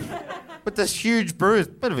with this huge bruise.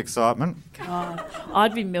 Bit of excitement." God,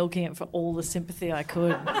 I'd be milking it for all the sympathy I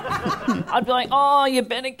could. I'd be like, "Oh, you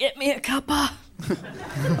better get me a cuppa."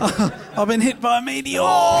 I've been hit by a meteor.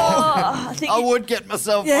 Oh, I think I would get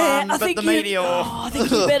myself yeah, one, I but think the you, meteor. Oh, I think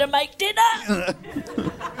you better make dinner.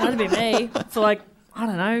 That'd be me for like, I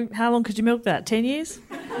don't know, how long could you milk that? 10 years?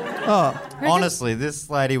 Honestly, this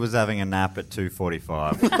lady was having a nap at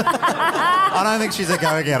 2:45. I don't think she's a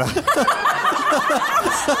go-getter.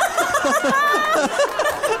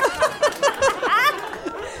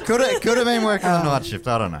 Could have been working a night shift.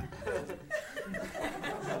 I don't know.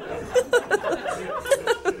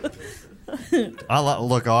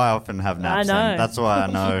 Look, I often have naps. I know. And that's why I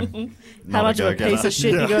know. How much of a piece of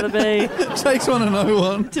shit you got to be Takes one to know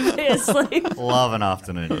one. to be asleep? Love an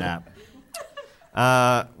afternoon nap,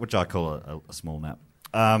 which I call a small nap.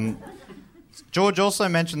 George also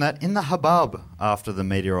mentioned that in the hubbub after the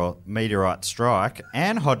meteorite strike,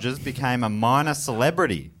 Anne Hodges became a minor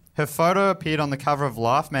celebrity. Her photo appeared on the cover of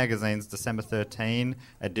Life magazine's December 13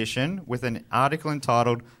 edition with an article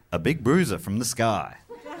entitled "A Big Bruiser from the Sky."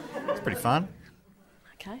 It's pretty fun.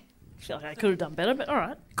 Okay. I feel like I could have done better, but all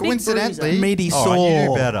right. Big Coincidentally, bruiser. Meaty Oh, sore. you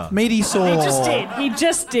do better. Meaty sore. He just did. He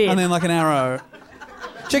just did. And then like an arrow.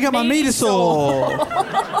 Check out my Meaty meter sore.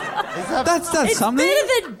 That's it's something.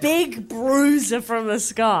 better than big bruiser from the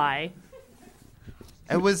sky.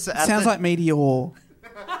 It was at Sounds the like meteor.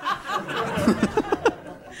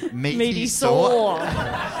 meaty sore.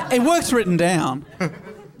 It works written down.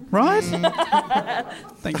 Right?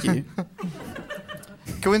 Thank you.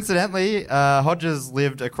 Coincidentally, Hodges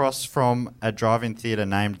lived across from a drive-in theatre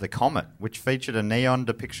named The Comet, which featured a neon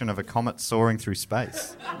depiction of a comet soaring through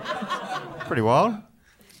space. Pretty wild.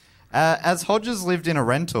 As Hodges lived in a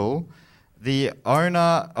rental, the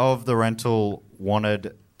owner of the rental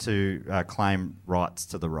wanted to claim rights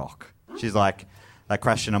to the rock. She's like, "They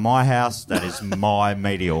crashed into my house, that is my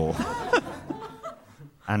meteor."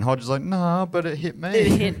 And Hodges is like, "No, but it hit me."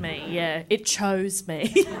 It hit me, yeah. It chose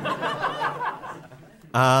me.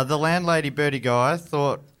 The landlady, Bertie Guy,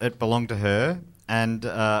 thought it belonged to her, and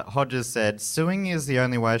Hodges said, "Suing is the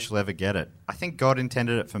only way she'll ever get it. I think God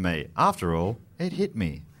intended it for me. After all, it hit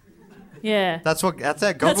me." Yeah. That's how God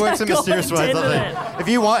That's works how in God mysterious ways. I intended think.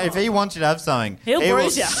 If he wants you to have something, He'll he will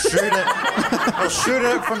bruise ya. shoot it. He'll shoot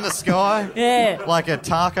it from the sky, Yeah. like a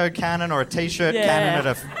taco cannon or a t-shirt Yeah. cannon at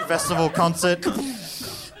a festival concert.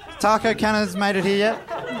 Taco cannons made it here yet?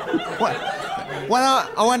 When I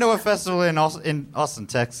went to a festival in Austin,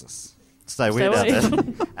 Texas. Stay weird out weird.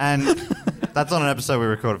 there. And that's on an episode we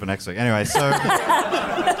recorded for next week. Anyway, so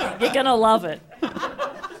You're going to love it.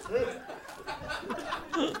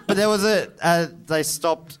 but there was they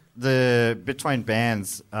stopped between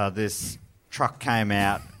bands. This truck came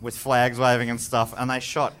out with flags waving and stuff, and they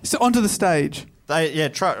shot. So onto the stage. They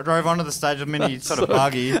drove onto the stage, a mini sort of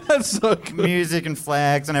buggy, That's so good. music and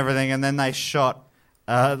flags and everything, and then they shot.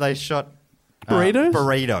 Burritos?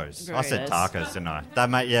 Burritos. I said Burritos. tacos, didn't I? That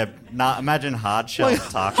imagine hard shell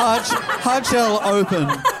tacos. Hard shell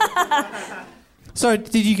open. So,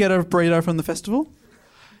 did you get a burrito from the festival?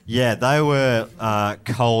 Yeah, they were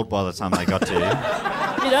cold by the time they got to you.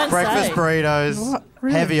 You don't Breakfast say. burritos, What?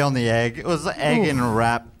 Really? heavy on the egg. It was egg in a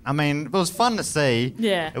wrap. I mean, it was fun to see.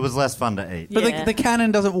 Yeah. It was less fun to eat. But Yeah. the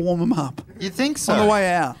cannon doesn't warm them up You think so? on the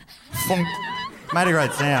way out. Funk. Made a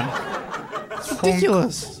great sound.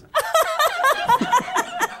 Ridiculous.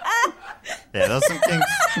 Yeah, there was some kinks.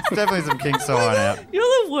 Definitely some kinks going out. You're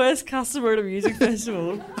the worst customer at a music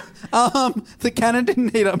festival. The cannon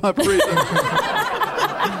didn't heat up my breathing.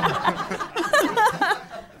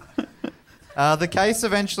 The case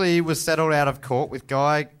eventually was settled out of court with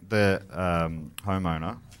Guy, the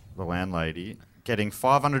homeowner, the landlady, getting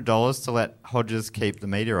 $500 to let Hodges keep the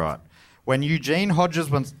meteorite. When Eugene Hodges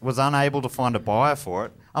was unable to find a buyer for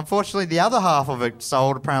it, unfortunately the other half of it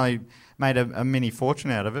sold, apparently made a mini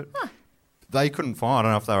fortune out of it. Huh. They couldn't find, I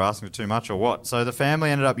don't know if they were asking for too much or what, so the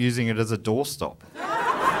family ended up using it as a doorstop.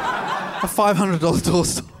 A $500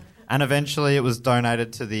 doorstop. And eventually it was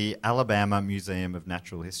donated to the Alabama Museum of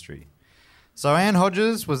Natural History. So Anne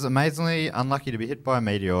Hodges was amazingly unlucky to be hit by a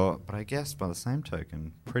meteor, but I guess by the same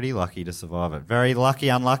token, pretty lucky to survive it. Very lucky,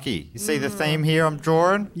 unlucky. You see the theme here I'm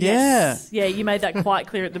drawing? Yes. Yeah, you made that quite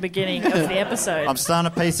clear at the beginning of the episode. I'm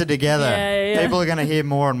starting to piece it together. Yeah. People are going to hear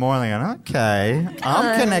more and more and they're going, okay,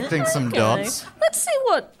 I'm connecting some dots. Let's see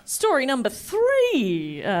what story number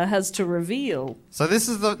 3 has to reveal. So this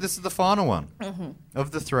is the final one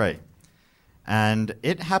of the 3. And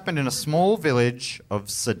it happened in a small village of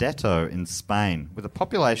Sodeto in Spain with a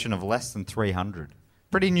population of less than 300.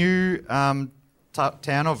 Pretty new town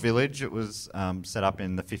or village. It was set up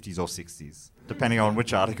in the 50s or 60s, depending on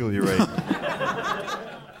which article you read.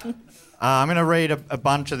 I'm going to read a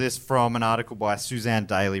bunch of this from an article by Suzanne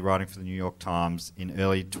Daly writing for the New York Times in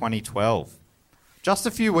early 2012. Just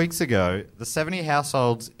a few weeks ago, the 70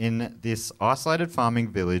 households in this isolated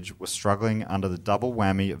farming village were struggling under the double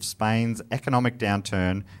whammy of Spain's economic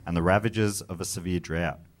downturn and the ravages of a severe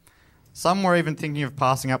drought. Some were even thinking of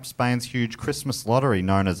passing up Spain's huge Christmas lottery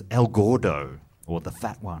known as El Gordo, or the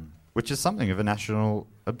Fat One, which is something of a national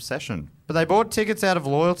obsession. But they bought tickets out of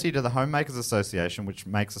loyalty to the Homemakers Association, which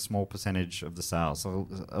makes a small percentage of the sales. So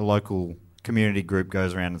a local community group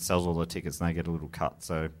goes around and sells all the tickets and they get a little cut.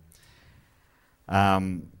 So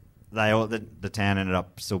the town ended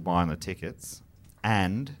up still buying the tickets,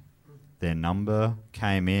 and their number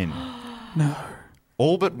came in. No.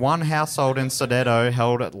 All but one household in Sodeto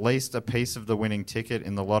held at least a piece of the winning ticket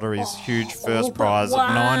in the lottery's huge first prize of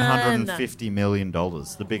 $950 million,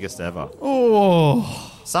 the biggest ever.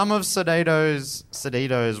 Oh. Some of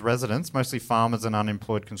Sodeto's residents, mostly farmers and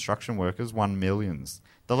unemployed construction workers, won millions.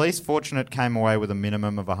 The least fortunate came away with a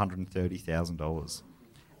minimum of $130,000.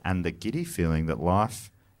 And the giddy feeling that life,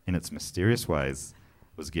 in its mysterious ways,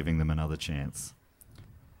 was giving them another chance.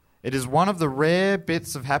 It is one of the rare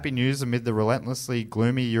bits of happy news amid the relentlessly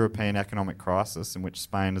gloomy European economic crisis in which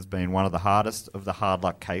Spain has been one of the hardest of the hard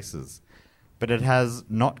luck cases. But it has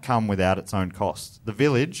not come without its own cost. The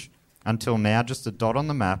village, until now just a dot on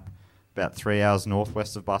the map, about 3 hours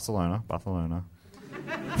northwest of Barcelona,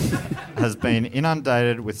 has been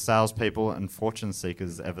inundated with salespeople and fortune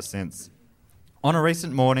seekers ever since. On a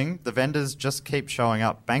recent morning, the vendors just keep showing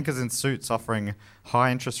up. Bankers in suits offering high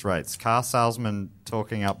interest rates, car salesmen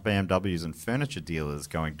talking up BMWs, and furniture dealers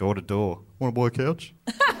going door to door. Want to buy a couch?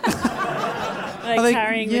 Are they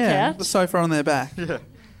carrying the couch? The sofa on their back. Yeah.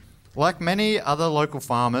 Like many other local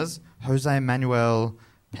farmers, Jose Manuel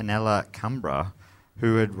Penella Cumbra,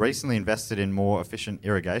 who had recently invested in more efficient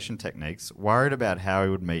irrigation techniques, worried about how he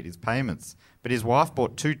would meet his payments. But his wife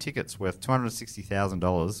bought 2 tickets worth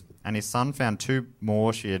 $260,000, and his son found 2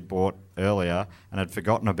 more she had bought earlier and had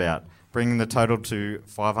forgotten about, bringing the total to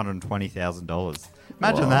 $520,000.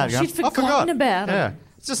 Imagine that. She'd forgotten about it. Yeah.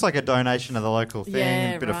 It's just like a donation to the local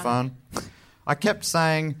thing, a bit of fun. I kept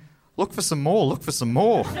saying, look for some more.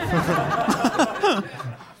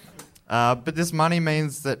 But this money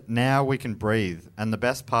means that now we can breathe. And the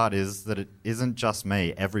best part is that it isn't just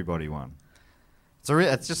me. Everybody won. It's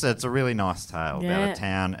a really nice tale about a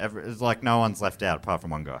town. It's like no one's left out apart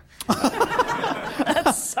from one guy.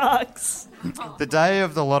 That sucks. The day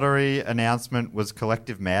of the lottery announcement was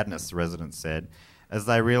collective madness, the residents said, as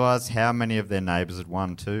they realised how many of their neighbours had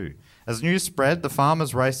won too. As news spread, the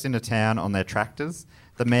farmers raced into town on their tractors.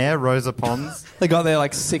 The mayor, Rosa Pons... They got there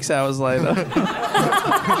like 6 hours later.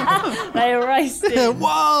 They raced in.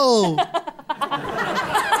 Whoa!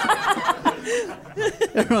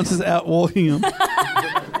 Everyone's just out walking them.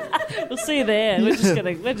 We'll see you there. We're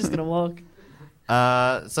just gonna walk.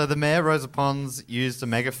 So the mayor, Rosa Pons, used a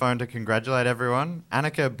megaphone to congratulate everyone.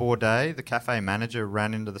 Annika Bourdet, the cafe manager,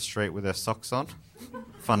 ran into the street with her socks on.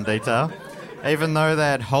 Fun detail. Even though they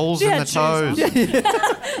had holes in the toes.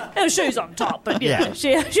 There were shoes on top, but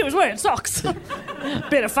she was wearing socks.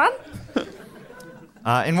 Bit of fun.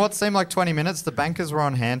 In what seemed like 20 minutes, the bankers were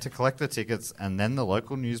on hand to collect the tickets, and then the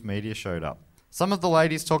local news media showed up. Some of the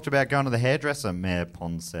ladies talked about going to the hairdresser, Mayor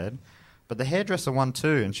Pons said. But the hairdresser won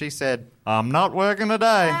too, and she said, I'm not working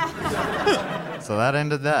today. So that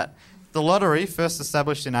ended that. The lottery, first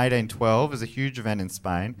established in 1812, is a huge event in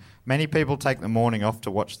Spain. Many people take the morning off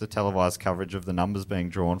to watch the televised coverage of the numbers being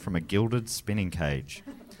drawn from a gilded spinning cage.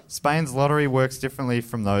 Spain's lottery works differently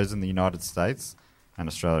from those in the United States and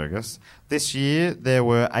Australia, I guess. This year, there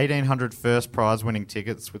were 1,800 first prize winning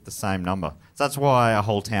tickets with the same number. So that's why a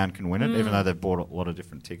whole town can win it, even though they've bought a lot of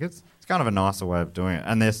different tickets. It's kind of a nicer way of doing it.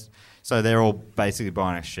 And they're all basically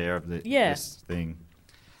buying a share of this thing.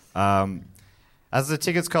 As the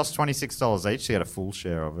tickets cost $26 each to get a full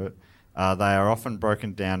share of it, they are often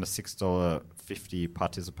broken down to $6.50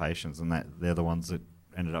 participations, and they're the ones that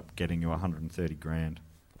ended up getting you $130,000.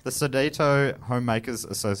 The Sedito Homemakers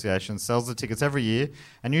Association sells the tickets every year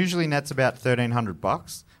and usually nets about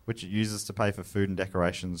 $1,300, which it uses to pay for food and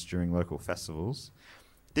decorations during local festivals.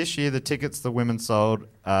 This year, the tickets the women sold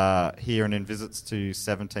here and in visits to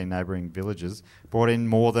 17 neighbouring villages brought in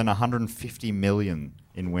more than $150 million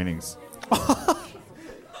in winnings.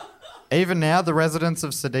 Even now, the residents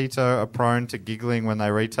of Sedito are prone to giggling when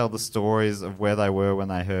they retell the stories of where they were when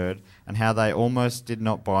they heard and how they almost did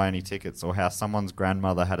not buy any tickets, or how someone's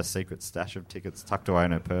grandmother had a secret stash of tickets tucked away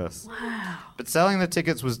in her purse. Wow. But selling the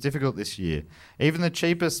tickets was difficult this year. Even the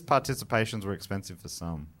cheapest participations were expensive for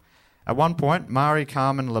some. At one point, Mari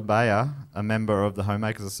Carmen Labella, a member of the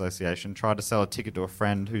Homemakers Association, tried to sell a ticket to a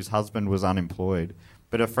friend whose husband was unemployed,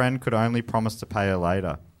 but her friend could only promise to pay her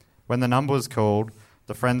later. When the number was called,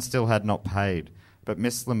 the friend still had not paid, but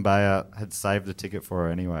Miss Lambea had saved the ticket for her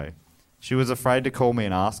anyway. She was afraid to call me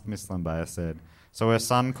and ask, Miss Lambea said. So her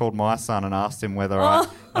son called my son and asked him whether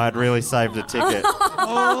I'd really saved the ticket.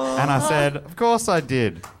 And I said, of course I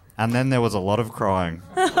did. And then there was a lot of crying.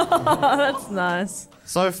 That's nice.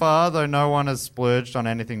 So far, though no one has splurged on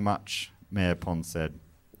anything much, Mayor Pond said.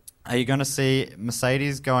 Are you going to see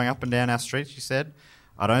Mercedes going up and down our streets, she said.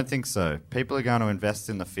 I don't think so. People are going to invest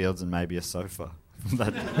in the fields and maybe a sofa.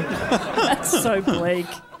 That's so bleak.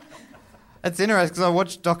 It's interesting because I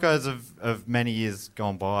watched docos of many years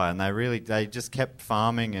gone by, and they just kept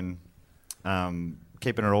farming and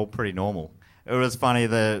keeping it all pretty normal. It was funny,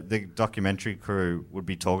 the documentary crew would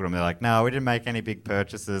be talking to them. They're like, no, we didn't make any big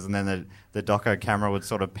purchases. And then the doco camera would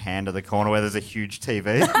sort of pan to the corner where there's a huge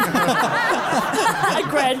TV. A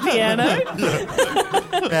grand piano.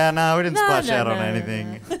 Yeah, no, we didn't splash out on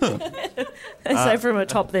anything. So from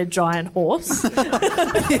atop their giant horse. They cost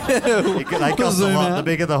a lot. The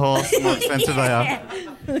bigger the horse, the more expensive they are.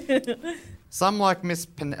 Some, like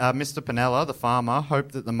Mr. Pinella, the farmer,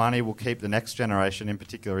 hope that the money will keep the next generation, in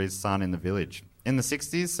particular his son, in the village. In the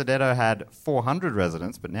 60s, Sedito had 400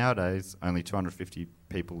 residents, but nowadays only 250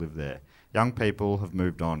 people live there. Young people have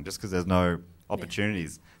moved on just because there's no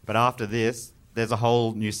opportunities. But after this, there's a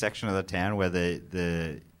whole new section of the town where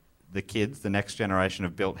the kids, the next generation,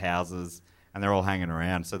 have built houses and they're all hanging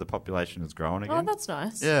around, so the population is growing again. Oh, that's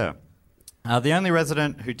nice. Yeah. The only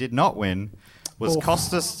resident who did not win was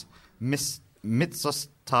Kostas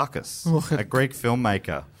Mitsotakis, a Greek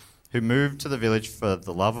filmmaker who moved to the village for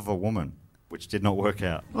the love of a woman, which did not work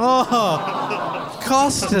out. Oh,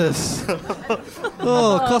 Costas.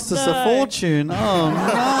 Oh, cost us a fortune. Oh, no.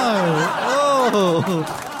 Oh.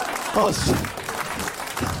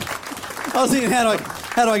 I was thinking, how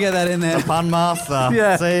do I get that in there? The pun master.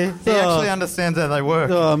 Yeah. See? He actually understands how they work.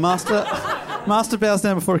 Oh, master bows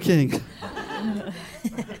down before a king.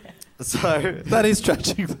 So that is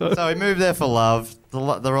tragic, though. So he moved there for love.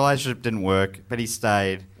 The relationship didn't work, but he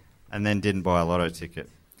stayed and then didn't buy a lotto ticket.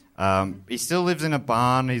 He still lives in a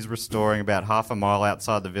barn he's restoring about half a mile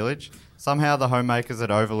outside the village. Somehow the homemakers had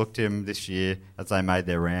overlooked him this year as they made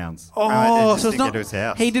their rounds. Oh, so it's not. To his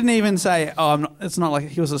house. He didn't even say, it's not like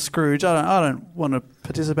he was a Scrooge. I don't want to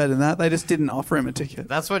participate in that. They just didn't offer him a ticket.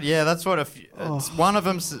 That's what one of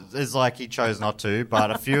them is like he chose not to, but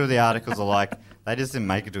a few of the articles are like they just didn't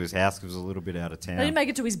make it to his house because it was a little bit out of town. They didn't make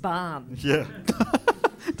it to his barn. Yeah.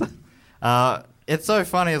 It's so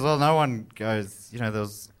funny as well. No one goes, there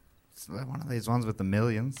was one of these ones with the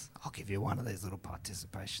millions. I'll give you one of these little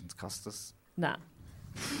participations, Costas. Nah.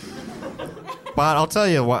 But I'll tell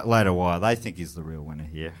you later why. They think he's the real winner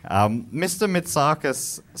here. Mr.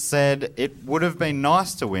 Mitsakis said it would have been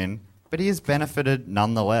nice to win, but he has benefited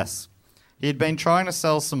nonetheless. He had been trying to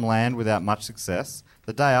sell some land without much success.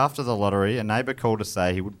 The day after the lottery, a neighbour called to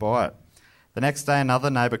say he would buy it. The next day, another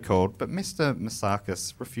neighbour called, but Mr.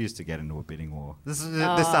 Mitsakis refused to get into a bidding war. This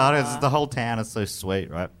article, the whole town is so sweet,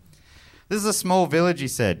 right? This is a small village, he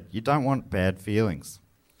said. You don't want bad feelings.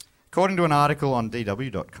 According to an article on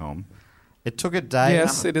DW.com, it took a day...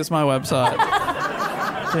 Yes, it is my website.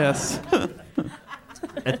 Yes.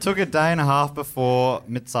 It took a day and a half before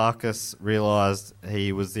Mitsakis realised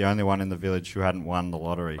he was the only one in the village who hadn't won the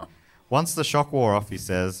lottery. Once the shock wore off, he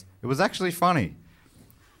says, It was actually funny.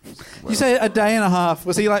 You say a day and a half.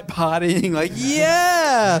 Was he like partying? Like,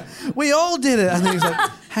 yeah, we all did it. And then he's like,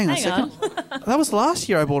 hang on a second. That was last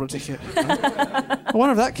year I bought a ticket. I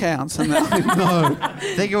wonder if that counts. And then, no. I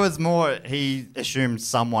think it was more he assumed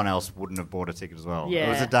someone else wouldn't have bought a ticket as well. Yeah. It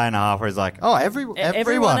was a day and a half where he's like, oh, everyone. Else.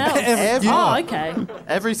 Everyone. Oh, okay.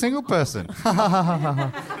 Every single person.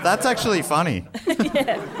 That's actually funny.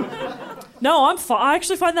 No, I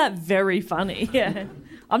actually find that very funny. Yeah,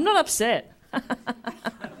 I'm not upset.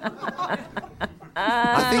 I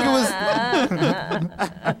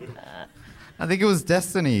think it was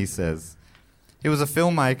Destiny, he says. He was a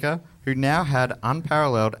filmmaker who now had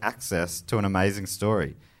unparalleled access to an amazing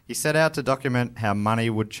story. He set out to document how money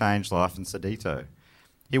would change life in Cedito.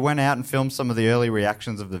 He went out and filmed some of the early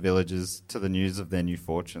reactions of the villagers to the news of their new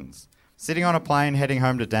fortunes. Sitting on a plane heading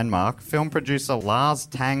home to Denmark, film producer Lars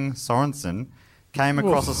Tang Sorensen came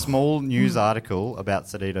across a small news article about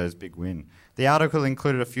Cedito's big win. The article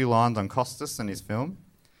included a few lines on Costas and his film,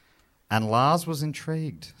 and Lars was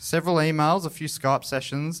intrigued. Several emails, a few Skype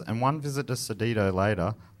sessions, and one visit to Cedito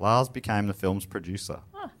later, Lars became the film's producer.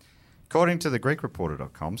 According to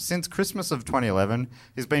thegreekreporter.com, since Christmas of 2011,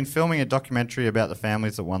 he's been filming a documentary about the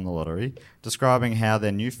families that won the lottery, describing how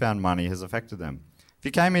their newfound money has affected them. If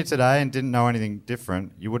you came here today and didn't know anything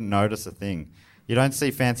different, you wouldn't notice a thing. You don't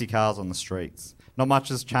see fancy cars on the streets. Not much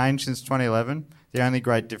has changed since 2011. The only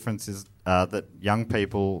great difference is that young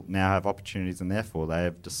people now have opportunities, and therefore they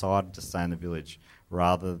have decided to stay in the village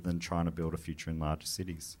rather than trying to build a future in larger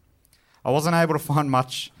cities. I wasn't able to find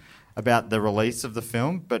much about the release of the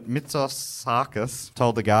film, but Mitsotakis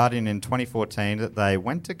told The Guardian in 2014 that they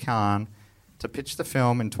went to Cannes to pitch the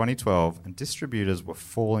film in 2012 and distributors were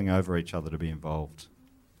falling over each other to be involved.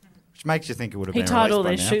 Which makes you think it would have been He tied released all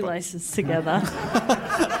by their now, shoelaces together.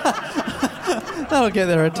 That'll get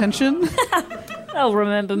their attention. They'll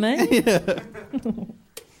remember me.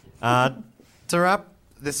 To wrap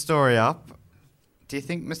this story up, do you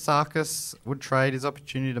think Misakis would trade his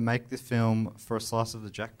opportunity to make this film for a slice of the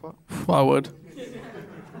jackpot? I would.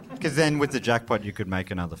 Because then with the jackpot you could make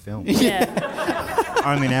another film. Yeah.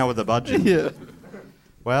 Only now with a budget. Yeah.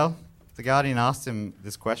 Well, The Guardian asked him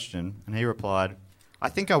this question and he replied, I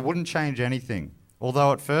think I wouldn't change anything.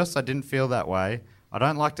 Although at first I didn't feel that way, I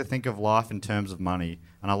don't like to think of life in terms of money,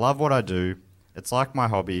 and I love what I do. It's like my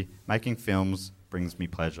hobby. Making films brings me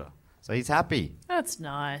pleasure. So he's happy. That's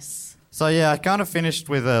nice. So yeah, I kind of finished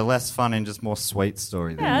with a less fun and just more sweet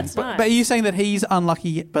story. Yeah, that's nice. But are you saying that he's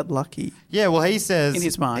unlucky but lucky? Yeah, well, he says in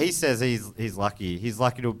his mind. He says he's lucky. He's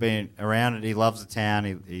lucky to have been around it. He loves the town.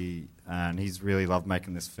 And he's really loved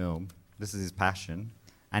making this film. This is his passion,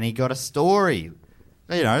 and he got a story.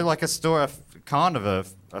 You know, like a story, kind of a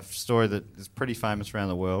story that is pretty famous around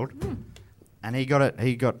the world. And he got it.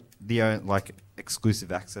 He got the like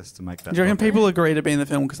exclusive access to make that. Do you reckon documentary. people agree to be in the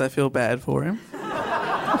film because they feel bad for him?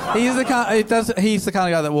 He's the kind of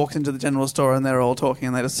guy that walks into the general store and they're all talking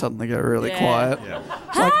and they just suddenly go really quiet. Yeah.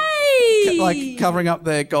 Hey! Like covering up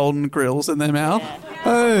their golden grills in their mouth.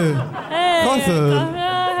 Hey, Arthur,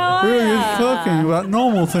 how we are were ya? just talking about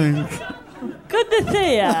normal things. Good to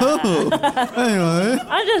see ya. Anyway,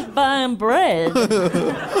 I'm just buying bread.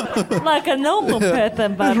 Like a normal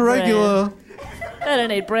person buys it's regular. bread. They don't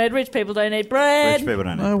need bread. Rich people don't need bread. Rich people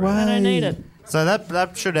don't No know. way. They don't need it. So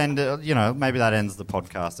that should end. You know, maybe that ends the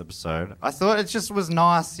podcast episode. I thought it just was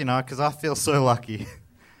nice, you know, because I feel so lucky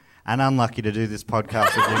and unlucky to do this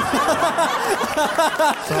podcast with you.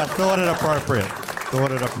 So I thought it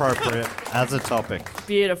appropriate as a topic.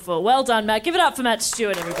 Beautiful. Well done, Matt. Give it up for Matt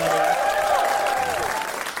Stewart, everybody.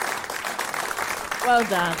 Well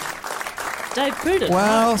done. Dave Pruden.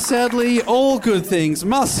 Well, sadly, all good things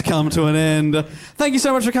must come to an end. Thank you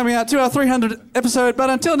so much for coming out to our 300th episode. But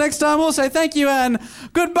until next time, we'll say thank you and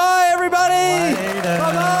goodbye, everybody. Later.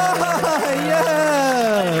 Bye-bye.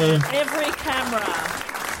 Yeah. Every camera.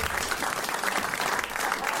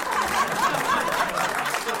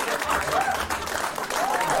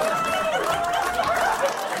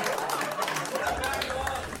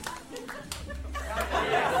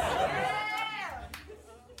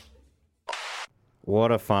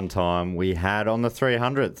 What a fun time we had on the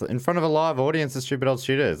 300th in front of a live audience at Stupid Old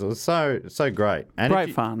Studios. It was so great. And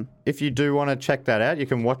Great fun. If you do want to check that out, you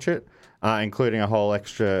can watch it, including a whole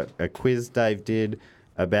extra quiz Dave did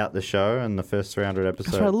about the show and the first 300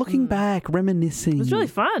 episodes. So looking back, reminiscing. It was really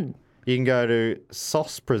fun. You can go to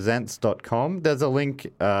saucepresents.com. There's a link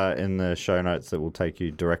in the show notes that will take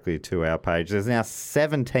you directly to our page. There's now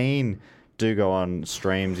 17 Do Go On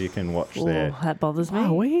streams you can watch there. That bothers me.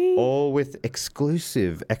 Are we? All with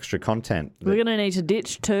exclusive extra content. We're going to need to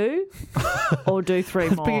ditch 2 or do 3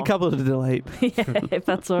 more. Pick a couple to delete. Yeah, if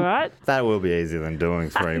that's all right. That will be easier than doing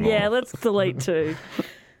 3 more. Yeah, let's delete 2.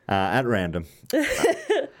 At random.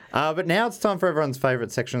 But now it's time for everyone's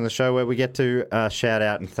favourite section of the show where we get to shout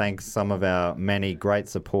out and thank some of our many great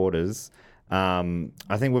supporters.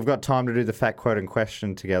 I think we've got time to do the fact, quote, and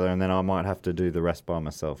question together, and then I might have to do the rest by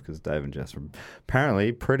myself because Dave and Jess are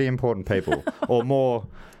apparently pretty important people. Or more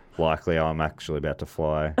likely, I'm actually about to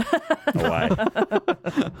fly away.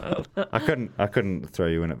 I couldn't throw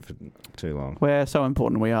you in it for too long. We're so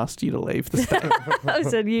important we asked you to leave the state. I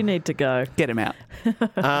said you need to go. Get him out.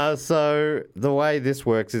 So the way this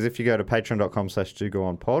works is if you go to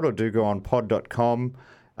patreon.com/dogoonpod or dogoonpod.com,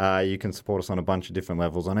 you can support us on a bunch of different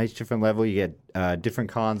levels. On each different level, you get different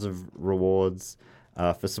kinds of rewards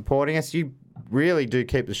for supporting us. You really do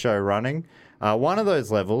keep the show running. One of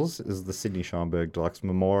those levels is the Sydney Scheinberg Deluxe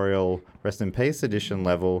Memorial Rest in Peace Edition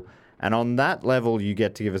level. And on that level, you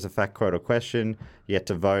get to give us a fact, quote, or question. You get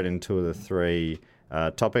to vote in 2 of the 3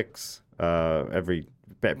 topics.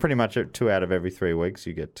 Pretty much 2 out of every 3 weeks,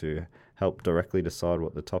 you get to help directly decide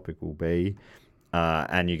what the topic will be.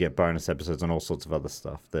 And you get bonus episodes and all sorts of other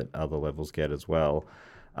stuff that other levels get as well.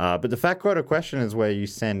 But the fact, quote, or question is where you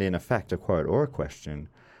send in a fact, a quote, or a question.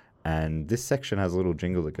 And this section has a little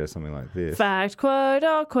jingle that goes something like this. Fact, quote,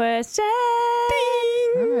 or question.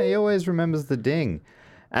 Ding! He always remembers the ding.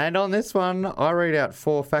 And on this one, I read out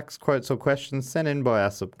 4 facts, quotes, or questions sent in by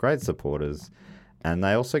our great supporters. And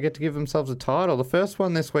they also get to give themselves a title. The first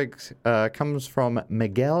one this week comes from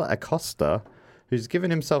Miguel Acosta, who's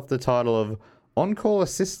given himself the title of On-Call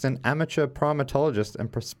Assistant Amateur Primatologist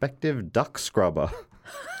and Prospective Duck Scrubber.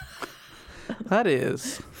 That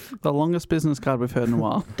is the longest business card we've heard in a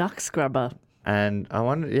while. Duck scrubber. And I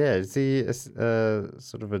wonder, is he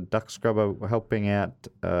sort of a duck scrubber helping out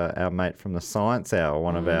our mate from the Science Hour,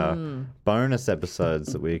 one of our bonus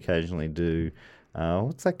episodes that we occasionally do?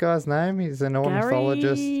 What's that guy's name? He's an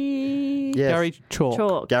ornithologist. Yes. Gary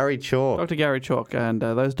Chalk. Gary Chalk. Dr. Gary Chalk. And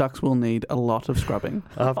those ducks will need a lot of scrubbing.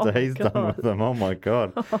 After he's done with them. Oh, my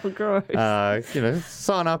God. Oh, gross.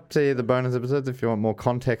 Sign up to the bonus episodes if you want more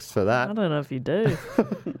context for that. I don't know if you do.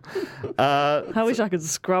 I wish I could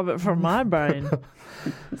scrub it from my brain.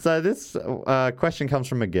 So this question comes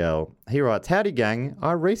from Miguel. He writes, Howdy gang,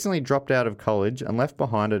 I recently dropped out of college and left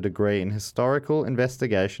behind a degree in historical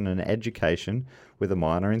investigation and education with a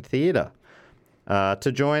minor in theatre.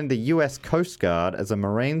 To join the US Coast Guard as a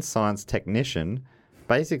marine science technician.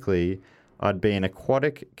 Basically, I'd be an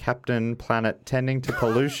aquatic captain planet tending to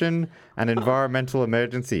pollution and environmental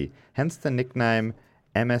emergency. Hence the nickname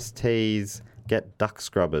MSTs Get Duck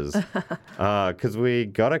Scrubbers. Because we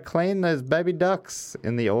got to clean those baby ducks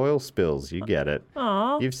in the oil spills. You get it.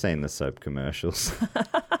 Aww. You've seen the soap commercials.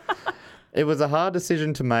 It was a hard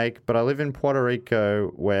decision to make, but I live in Puerto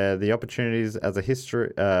Rico where the opportunities as a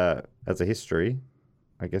history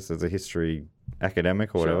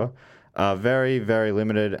academic or whatever, are very, very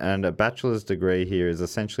limited, and a bachelor's degree here is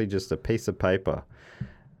essentially just a piece of paper.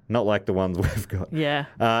 Not like the ones we've got. Yeah.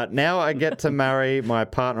 Now I get to marry my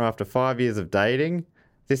partner after 5 years of dating.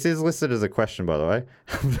 This is listed as a question, by the way.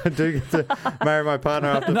 I do get to marry my partner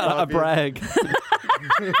after 5 years. Not a brag.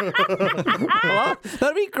 Well,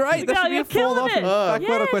 that'd be great. That should be a full option. Fact,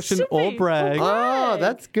 quote, or question, or brag. Oh,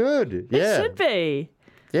 that's good. Yeah. It should be.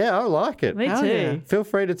 Yeah, I like it. Me Hell too. yeah. Feel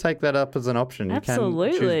free to take that up as an option. You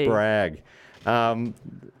Absolutely. can choose brag.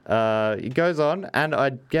 It goes on, and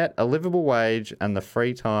I'd get a livable wage and the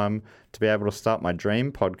free time to be able to start my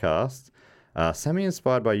dream podcast,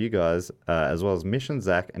 semi-inspired by you guys, as well as Mission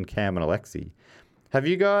Zach and Cam and Alexi. Have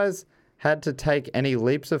you guys had to take any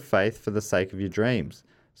leaps of faith for the sake of your dreams?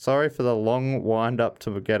 Sorry for the long wind up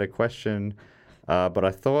to get a question, but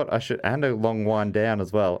I thought I should, and a long wind down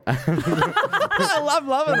as well. I love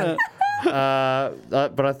loving it.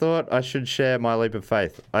 But I thought I should share my leap of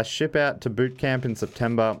faith. I ship out to boot camp in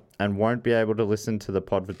September and won't be able to listen to the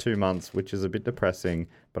pod for 2 months, which is a bit depressing,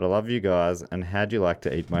 but I love you guys, and how'd you like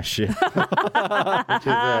to eat my shit? Which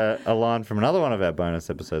is a line from another one of our bonus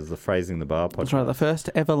episodes, the Phrasing the Bar podcast. That's right, the first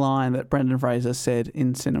ever line that Brendan Fraser said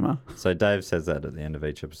in cinema. So Dave says that at the end of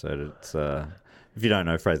each episode. It's if you don't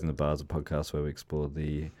know, Phrasing the Bar is a podcast where we explore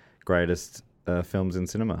the greatest films in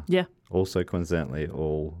cinema. Yeah. Also, coincidentally,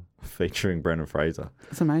 all featuring Brendan Fraser.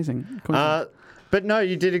 It's amazing. But no,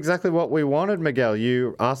 you did exactly what we wanted, Miguel.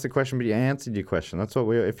 You asked a question, but you answered your question. That's what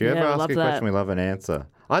we. If you ever ask a question, we love an answer.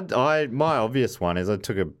 My obvious one is I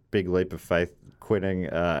took a big leap of faith quitting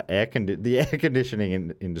the air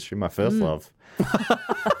conditioning industry, my first love.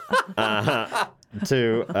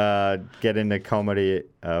 to get into comedy,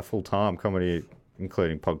 full-time comedy,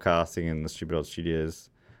 including podcasting and the Stupid Old Studios,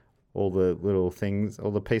 all the little things,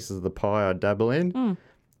 all the pieces of the pie I dabble in.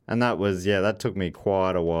 And that took me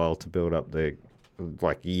quite a while to build up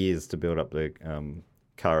years to build up the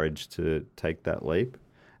courage to take that leap.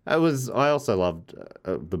 I also loved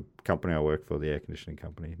the company I work for, the air conditioning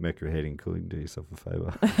company, Mercury Heating and Cooling. Do yourself a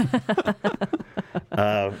favour.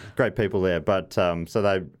 Great people there, but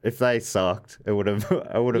if they sucked, it would have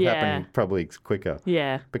happened probably quicker.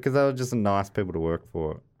 Yeah. Because they were just nice people to work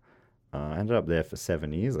for. I ended up there for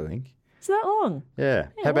 7 years, I think. Is that long? Yeah.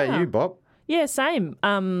 How about you, Bob? Yeah, same.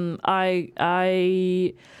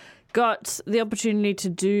 I got the opportunity to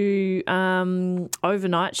do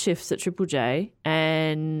overnight shifts at Triple J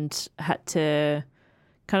and had to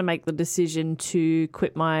kind of make the decision to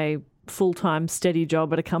quit my full-time steady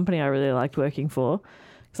job at a company I really liked working for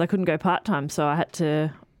because I couldn't go part-time. So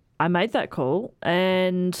I made that call.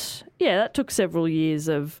 And, yeah, that took several years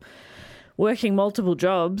of working multiple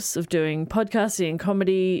jobs, of doing podcasting and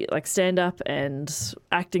comedy, like stand-up and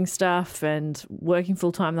acting stuff and working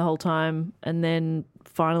full-time the whole time, and then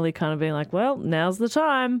finally kind of being like, well, now's the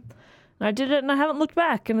time. And I did it and I haven't looked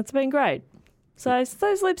back, and it's been great. So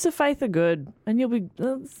those leaps of faith are good, and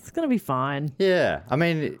it's going to be fine. Yeah. I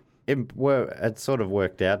mean, it sort of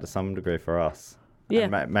worked out to some degree for us. Yeah.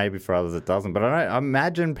 And maybe for others it doesn't. But I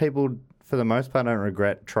imagine people, for the most part, don't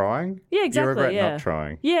regret trying. Yeah, exactly. You regret not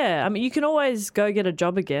trying. Yeah. I mean, you can always go get a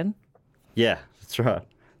job again. Yeah, that's right.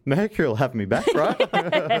 Mercury will have me back, right?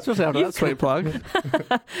 That's just out of that sweet plug.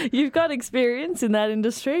 You've got experience in that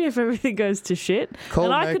industry if everything goes to shit. Call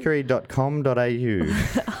mercury.com.au.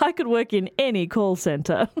 I could work in any call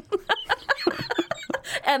centre.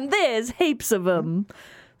 And there's heaps of them.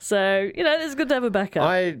 So, it's good to have a backup.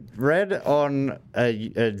 I read on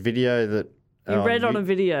a video that... You read on a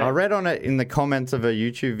video? I read on it in the comments of a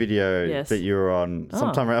YouTube video Yes. that you were on.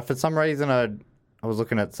 For some reason, I was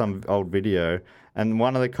looking at some old video, and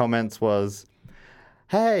one of the comments was,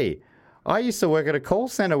 "Hey, I used to work at a call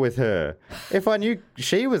center with her. If I knew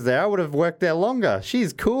she was there, I would have worked there longer.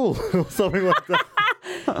 She's cool," or something like that.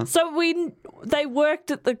 So they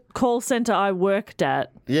worked at the call centre I worked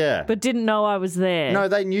at, Yeah. but didn't know I was there. No,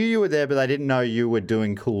 they knew you were there, but they didn't know you were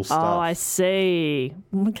doing cool stuff. Oh, I see.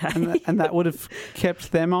 Okay. And that would have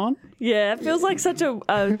kept them on? Yeah, it feels like such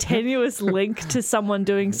a tenuous link to someone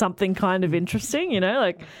doing something kind of interesting,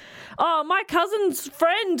 like, oh, my cousin's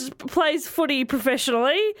friend plays footy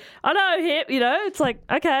professionally. I know him, it's like,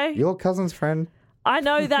 okay. Your cousin's friend? I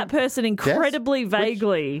know that person incredibly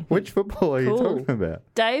vaguely. Which football are you talking about?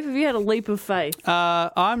 Dave, have you had a leap of faith?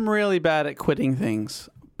 I'm really bad at quitting things,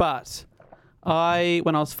 but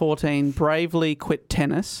when I was 14, bravely quit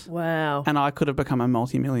tennis. Wow. And I could have become a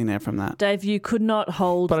multimillionaire from that. Dave, you could not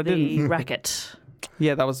hold But I the didn't. racket.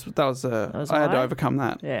 Yeah, I had to overcome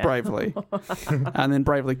that bravely. And then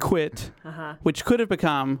bravely quit, which could have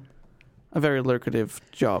become a very lucrative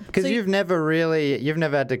job. Because you've never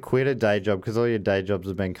had to quit a day job because all your day jobs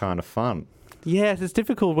have been kind of fun. Yes, it's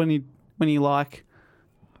difficult when you like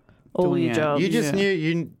all doing your it. jobs. You just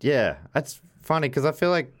knew that's funny because I feel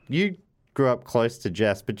like you grew up close to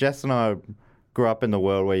Jess, but Jess and I grew up in the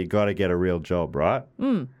world where you got to get a real job, right?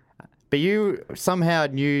 Mm. But you somehow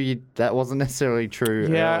knew that wasn't necessarily true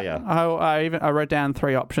earlier. I wrote down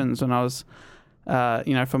 3 options when I was,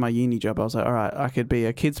 for my uni job. I was like, all right, I could be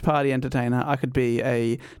a kids party entertainer, I could be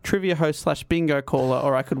a trivia host / bingo caller,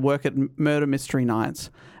 or I could work at murder mystery nights.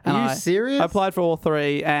 And Are you serious? I applied for all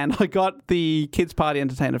 3, and I got the kids party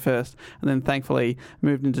entertainer first, and then thankfully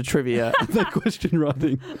moved into trivia and then question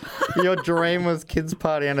writing. Your dream was kids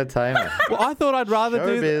party entertainer. Well, I thought I'd rather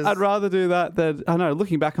Showbiz. do that than, I know,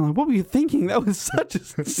 looking back, I'm like, what were you thinking? That was such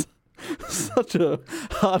a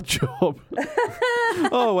hard job.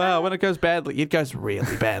 Oh, wow. When it goes badly, it goes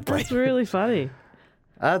really badly. That's really funny.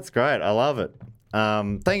 That's great. I love it.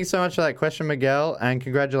 Thank you so much for that question, Miguel, and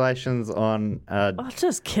congratulations on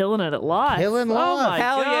Just killing it at life. Killing Oh life. my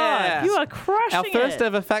Hell God. yeah. You are crushing Our first it.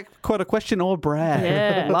 ever fact, quote, a question or brag.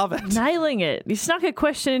 Yeah. Love it. Nailing it. You snuck a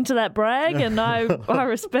question into that brag, and I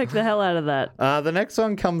respect the hell out of that. the next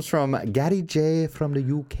one comes from Gary J from the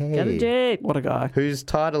UK. Gary J. What a guy. Whose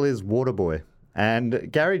title is Waterboy.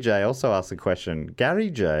 And Gary J also asked a question. Gary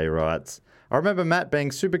J writes, I remember Matt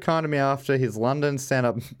being super kind to me after his London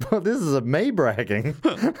stand-up. This is me bragging.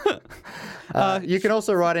 You can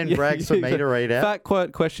also write in brags for me to read out. Fact,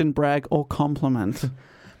 quote, question, brag, or compliment.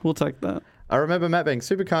 We'll take that. I remember Matt being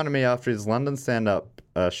super kind to me after his London stand-up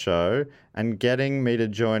show and getting me to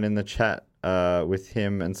join in the chat with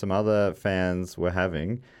him and some other fans were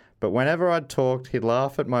having. But whenever I talked, he'd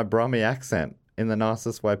laugh at my Brummy accent in the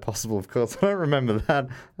nicest way possible, of course. I don't remember that.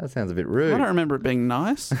 That sounds a bit rude. I don't remember it being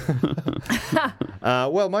nice.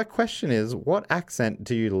 Well, my question is, what accent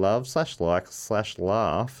do you love /like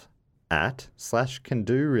 /laugh at /can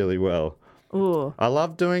do really well? Ooh. I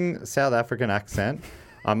love doing South African accent.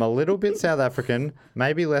 I'm a little bit South African,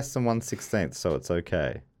 maybe less than 1/16, so it's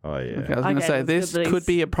okay. Oh, yeah. Okay, I was going to Okay, say, that's this good, could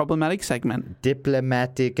be a problematic segment.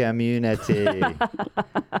 Diplomatic immunity.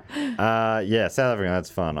 Yeah, South African, that's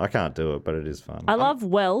fun. I can't do it, but it is fun. I love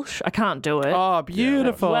Welsh. I can't do it. Oh,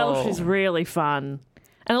 beautiful. Welsh is really fun.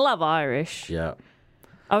 And I love Irish. Yeah.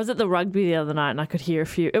 I was at the rugby the other night and I could hear a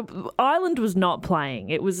few. Ireland was not playing.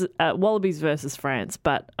 It was Wallabies versus France,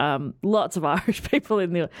 but lots of Irish people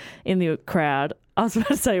in the crowd. I was about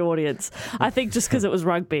to say audience. I think just because it was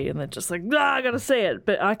rugby and they're just like, I got to see it.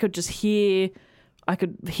 But I could just hear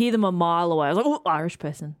them a mile away. I was like, oh, Irish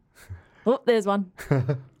person. Oh, there's one.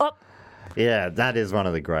 Oh, Yeah, that is one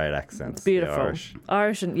of the great accents. the beautiful.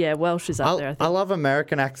 Irish and, Welsh is up there, I I think. love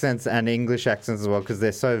American accents and English accents as well because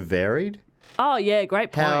they're so varied. Oh, yeah,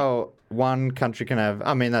 great point. How one country can have,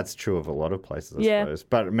 I mean, that's true of a lot of places, I Yeah. suppose.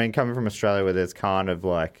 But I mean, coming from Australia where there's kind of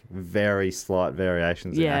like very slight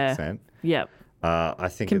variations in accent, Yep. I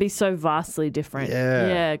think Can be so vastly different. Yeah.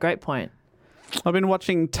 Yeah, great point. I've been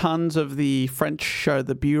watching tons of the French show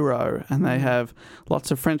The Bureau, and they have lots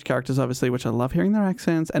of French characters, obviously, which I love hearing their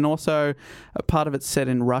accents, and also a part of it's set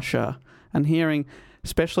in Russia, and hearing,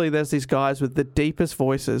 especially there's these guys with the deepest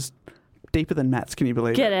voices, deeper than Matt's, can you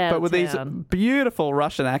believe Get it? out But of with town. these beautiful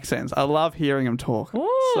Russian accents. I love hearing them talk. So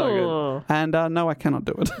Ooh. good. And no, I cannot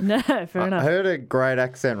do it. No, fair I enough. heard a great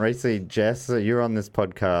accent recently, Jess. You're on this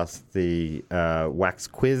podcast, the Wax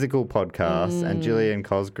Quizzical podcast, and Gillian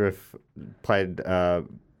Cosgriff played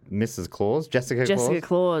Mrs. Claus, Jessica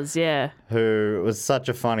Claus, yeah. who was such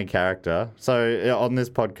a funny character. So on this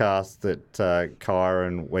podcast that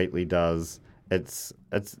Kyron Wheatley does,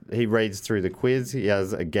 he reads through the quiz. He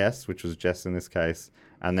has a guest, which was Jess in this case,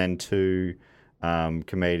 and then two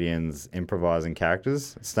comedians improvising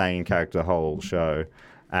characters, staying in character the whole show.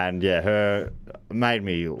 And yeah, her made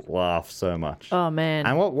me laugh so much. Oh, man.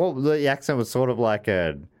 And what the accent was sort of like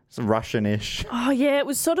a Russian-ish. Oh, yeah, it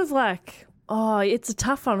was sort of like, it's a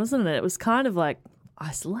tough one, wasn't it? It was kind of like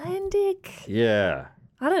Icelandic. Yeah.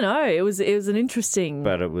 I don't know. It was an interesting.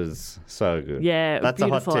 But it was so good. Yeah, That's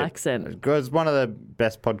beautiful a hot tip. accent. It was one of the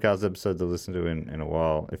best podcast episodes to listen to in a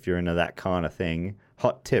while. If you're into that kind of thing,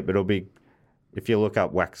 hot tip. It'll be, if you look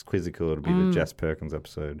up Wax Quizzical, it'll be the Jess Perkins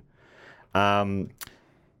episode.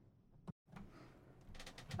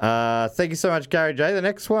 Thank you so much, Gary J. The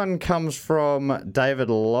next one comes from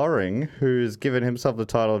David Loring, who's given himself the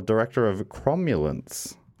title of Director of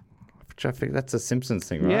Cromulence. Which I think that's a Simpsons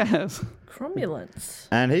thing, right? Yes. Cromulence.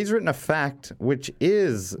 And he's written a fact, this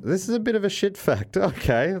is a bit of a shit fact.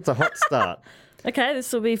 Okay, it's a hot start. Okay,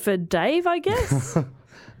 this will be for Dave, I guess.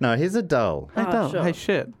 No, here's a dull. Hey, Del, sure. hey,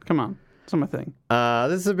 shit. Come on. It's not my thing.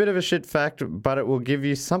 This is a bit of a shit fact, but it will give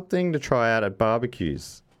you something to try out at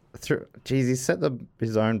barbecues. He set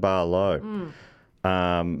his own bar low.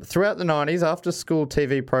 Throughout the 90s, after-school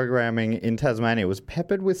TV programming in Tasmania was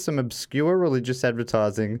peppered with some obscure religious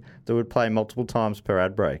advertising that would play multiple times per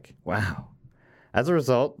ad break. Wow. As a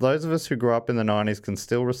result, those of us who grew up in the 90s can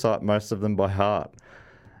still recite most of them by heart.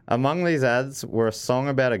 Among these ads were a song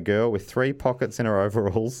about a girl with 3 pockets in her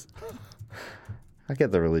overalls. I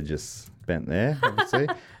get the religious bent there, obviously.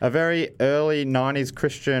 A very early 90s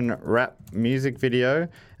Christian rap music video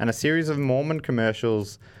and a series of Mormon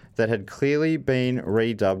commercials that had clearly been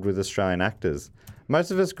redubbed with Australian actors.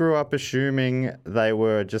 Most of us grew up assuming they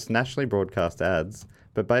were just nationally broadcast ads,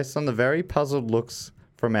 but based on the very puzzled looks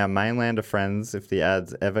from our mainlander friends, if the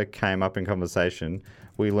ads ever came up in conversation,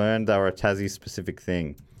 we learned they were a Tassie-specific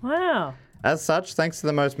thing. Wow. As such, thanks to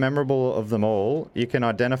the most memorable of them all, you can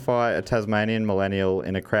identify a Tasmanian millennial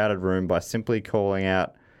in a crowded room by simply calling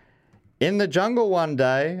out, "In the jungle one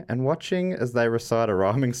day," and watching as they recite a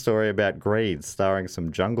rhyming story about greed starring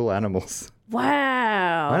some jungle animals.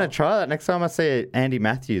 Wow. I'm going to try that next time I see Andy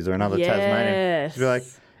Matthews or another Tasmanian. Yes. Just be like,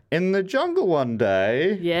 "In the jungle one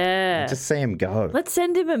day." Yeah. Just see him go. Let's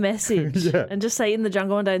send him a message and just say in the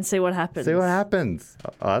jungle one day and see what happens. See what happens.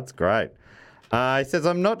 Oh, that's great. He says,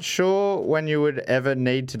 "I'm not sure when you would ever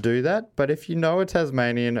need to do that, but if you know a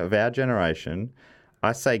Tasmanian of our generation,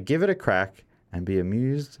 I say give it a crack and be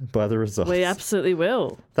amused by the results." We absolutely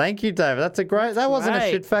will. Thank you, David. That wasn't a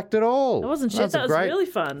great. shit fact at all. That wasn't shit. That was really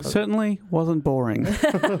fun. Certainly wasn't boring.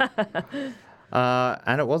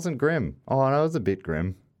 And it wasn't grim. Oh, no, it was a bit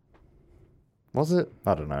grim. Was it?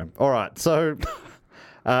 I don't know. All right, so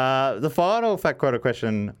the final fact quote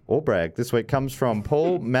question or brag this week comes from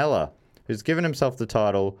Paul Meller, who's given himself the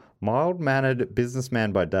title mild-mannered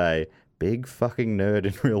businessman by day, big fucking nerd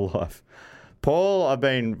in real life. Paul, I've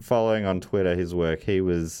been following on Twitter his work. He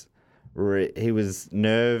was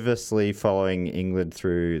nervously following England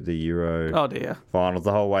through the Euro finals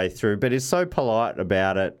the whole way through, but he's so polite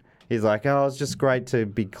about it. He's like, oh, it's just great to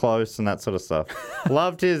be close and that sort of stuff.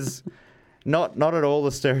 Loved his, not at all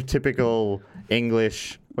the stereotypical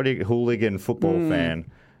English, hooligan football fan.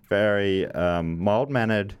 Very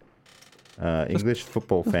mild-mannered English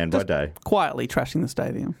football fan by day. Quietly trashing the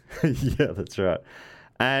stadium. Yeah, that's right.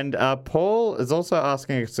 And Paul is also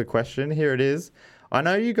asking us a question. Here it is. I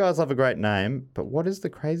know you guys have a great name, but what is the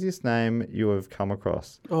craziest name you have come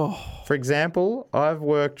across? Oh. For example, I've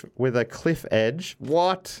worked with a Cliff Edge.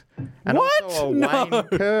 What? And what? Also a Wayne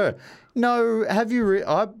Kerr. No, have you...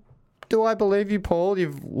 do I believe you, Paul?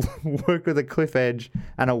 You've worked with a Cliff Edge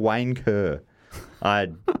and a Wayne Kerr. All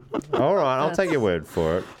right, I'll take your word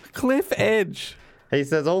for it. Cliff Edge. He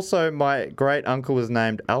says, also, my great uncle was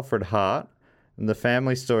named Alfred Hart. And the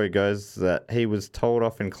family story goes that he was told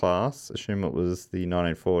off in class, assume it was the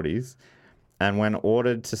 1940s, and when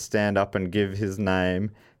ordered to stand up and give his name,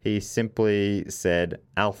 he simply said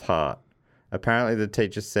Alf Hart. Apparently the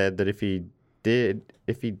teacher said that if he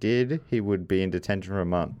did, he would be in detention for a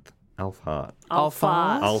month. Alf Hart. Alf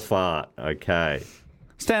Hart. Alf Hart, okay.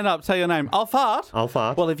 Stand up, say your name. Alf Hart? Alf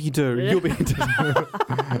Hart. Well, if you do, you'll be in detention.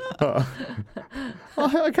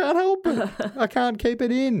 I can't help it. I can't keep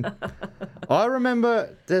it in. I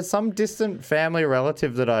remember there's some distant family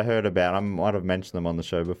relative that I heard about. I might have mentioned them on the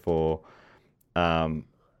show before. They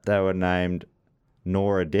were named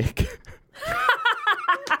Nora Dick.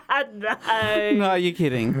 No. No, you're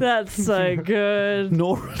kidding. That's so good.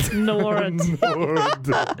 Nora Dick. Nora Dick. Nora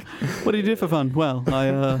Dick. What do you do for fun? Well,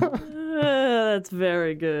 That's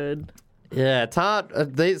very good. Yeah, it's hard.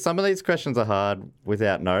 Some of these questions are hard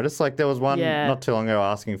without notice. Like there was one not too long ago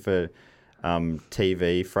asking for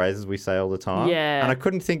TV phrases we say all the time. Yeah. And I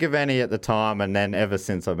couldn't think of any at the time, and then ever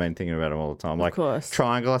since I've been thinking about them all the time. Like of course.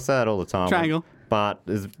 triangle, I say that all the time. Triangle. But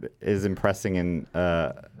is impressing in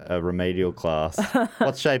a remedial class.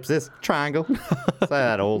 What shape's this? Triangle. Say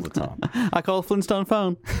that all the time. I call Flintstone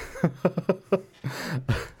phone.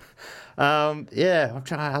 Yeah, I'm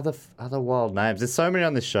trying other wild names. There's so many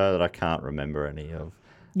on this show that I can't remember any of.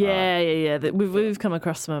 Yeah. We've come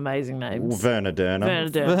across some amazing names. Werner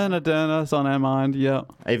Derner. Werner Derner's on our mind, yeah.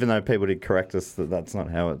 Even though people did correct us that that's not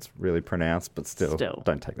how it's really pronounced, but still.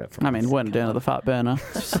 Don't take that from us. I mean, Werner Derner, the fart burner.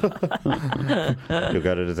 You'll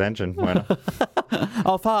go to detention, Werner.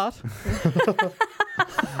 I'll fart.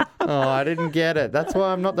 Oh, I didn't get it. That's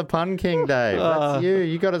why I'm not the pun king, Dave. That's you.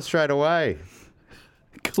 You got it straight away.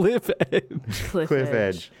 Cliff Edge. Cliff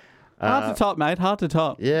Edge. Hard to top, mate. Hard to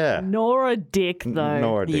top. Yeah. Nora Dick, though.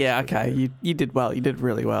 Nora Dick. Yeah, okay. You did well. You did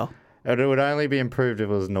really well. It would only be improved if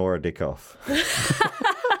it was Nora Dickoff.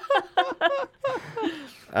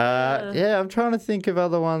 Yeah, I'm trying to think of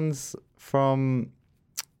other ones from...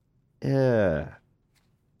 Yeah.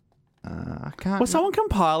 I can't... Was someone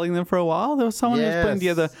compiling them for a while? There was someone who was putting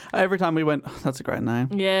Yes. together... Every time we went, oh, that's a great name.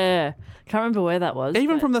 Yeah. Can't remember where that was.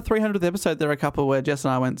 Even but- from the 300th episode, there were a couple where Jess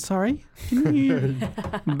and I went, sorry, can you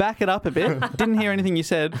back it up a bit? Didn't hear anything you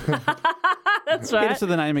said. That's Get right. us to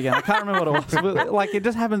the name again. I can't remember what it was. Like, it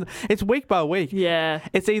just happens. It's week by week. Yeah.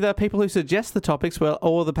 It's either people who suggest the topics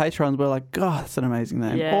or the patrons were like, God, that's an amazing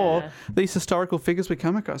name. Yeah. Or these historical figures we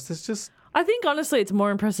come across. There's just... I think, honestly, it's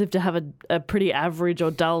more impressive to have a pretty average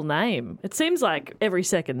or dull name. It seems like every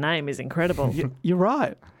second name is incredible. You're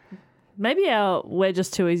right. Maybe we're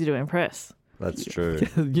just too easy to impress. That's true.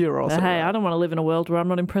 You're also But hey, right. I don't want to live in a world where I'm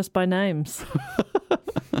not impressed by names.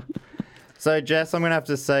 So, Jess, I'm going to have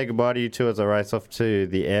to say goodbye to you two as I race off to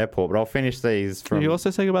the airport, but I'll finish these from... Did you also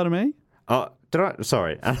say goodbye to me? Oh, did I?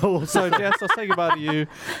 Sorry. And also, So, Jess, I'll say goodbye to you.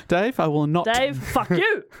 Dave, I will not... Dave, fuck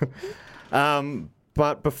you.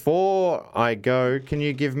 but before I go, can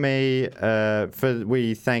you give me...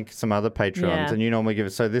 we thank some other patrons, Yeah. and you normally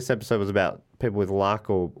give... So this episode was about people with luck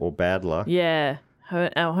or bad luck. Yeah.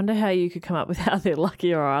 I wonder how you could come up with how they're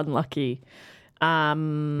lucky or unlucky.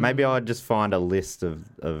 Maybe I'd just find a list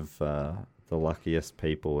of the luckiest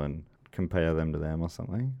people and compare them to them or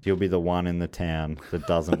something. You'll be the one in the town that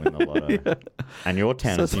doesn't win the lotto. And your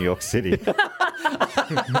town is New York City.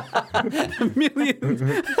 Millions.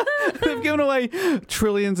 They've given away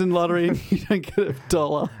trillions in lottery and you don't get a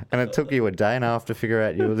dollar. And it took you a day and a half to figure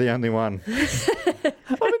out you were the only one.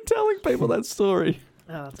 I've been telling people that story.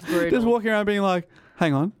 Oh, that's brutal. Just walking around being like,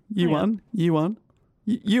 hang on, you won. You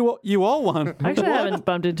all won. Actually, I haven't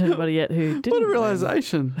bumped into anybody yet who didn't. What a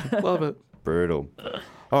realization. Love it. Brutal.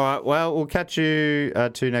 All right, well, we'll catch you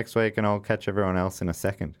two next week, and I'll catch everyone else in a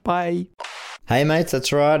second. Bye. Hey mates,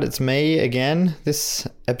 that's right, it's me again. This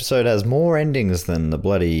episode has more endings than the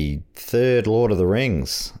bloody third Lord of the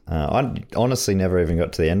Rings. I honestly never even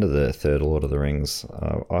got to the end of the third Lord of the Rings.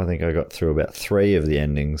 I think I got through about 3 of the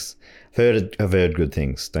endings. I've heard good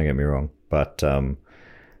things, don't get me wrong, but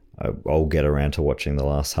I'll get around to watching the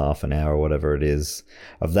last half an hour or whatever it is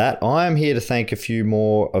of that. I am here to thank a few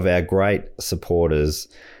more of our great supporters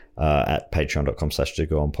at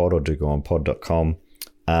patreon.com/dogoonpod or dogoonpod.com.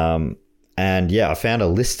 And yeah, I found a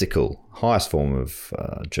listicle, highest form of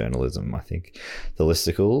journalism, I think, the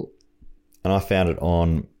listicle, and I found it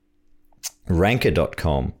on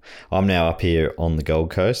ranker.com. I'm now up here on the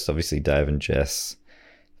Gold Coast, obviously Dave and Jess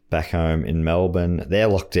back home in Melbourne. They're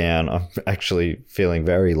locked down. I'm actually feeling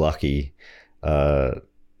very lucky,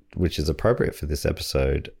 which is appropriate for this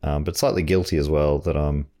episode, but slightly guilty as well that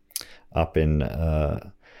I'm up in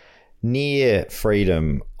near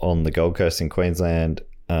freedom on the Gold Coast in Queensland,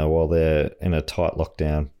 while they're in a tight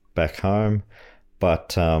lockdown back home.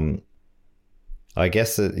 But I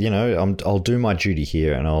guess that, I'll do my duty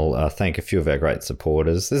here, and I'll thank a few of our great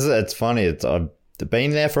supporters. It's funny. I've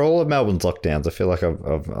been there for all of Melbourne's lockdowns. I feel like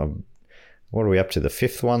I've what are we up to, the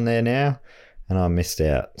 5th one there now, and I missed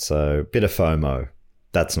out. So bit of FOMO.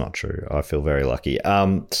 That's not true. I feel very lucky.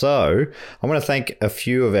 So I want to thank a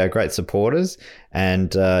few of our great supporters,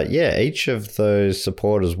 and each of those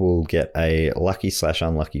supporters will get a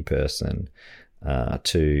lucky/unlucky person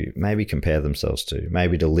to maybe compare themselves to,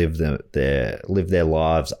 maybe to live their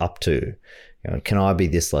lives up to. Can I be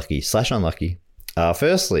this lucky/unlucky?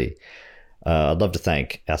 Firstly, I'd love to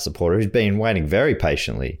thank our supporter who's been waiting very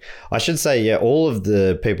patiently. I should say, all of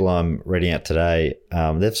the people I'm reading out today,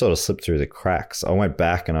 they've sort of slipped through the cracks. I went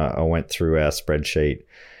back and I went through our spreadsheet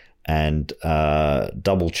and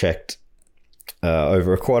double-checked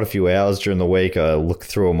over quite a few hours during the week. I looked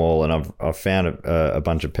through them all, and I've found a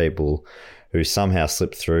bunch of people who somehow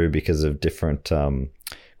slipped through because of different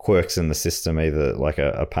quirks in the system, either like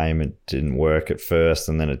a payment didn't work at first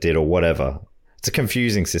and then it did, or whatever. It's a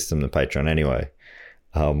confusing system, the Patreon, anyway.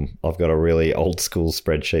 I've got a really old school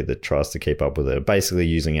spreadsheet that tries to keep up with it, basically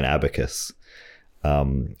using an abacus.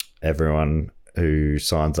 Everyone who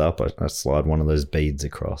signs up, I slide one of those beads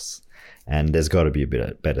across, and there's got to be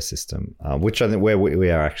a better system, which I think we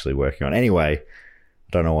are actually working on. Anyway, I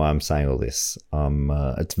don't know why I'm saying all this.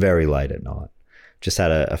 It's very late at night. Just had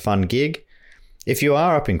a fun gig. If you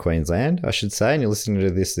are up in Queensland, I should say, and you're listening to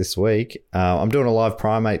this week, I'm doing a live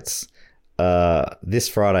Primates this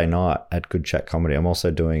Friday night at Good Chat Comedy. I'm also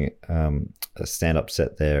doing a stand-up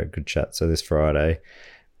set there at Good Chat, so this Friday,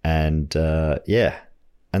 and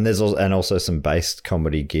and there's also some based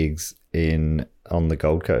comedy gigs on the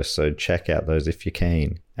Gold Coast. So check out those if you're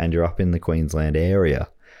keen, and you're up in the Queensland area,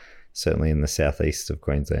 certainly in the southeast of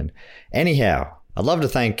Queensland. Anyhow, I'd love to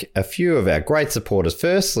thank a few of our great supporters.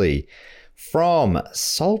 Firstly, from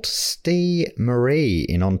Sault Ste. Marie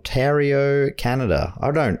in Ontario, Canada.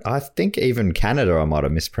 I think even Canada I might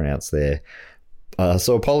have mispronounced there.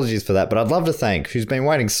 So apologies for that. But I'd love to thank, who's been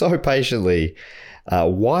waiting so patiently,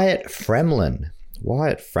 Wyatt Fremlin.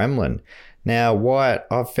 Now, Wyatt,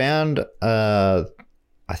 I've found, I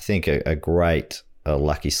think, a great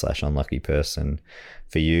lucky/unlucky person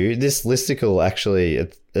for you. This listicle, actually,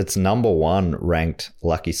 it's number 1 ranked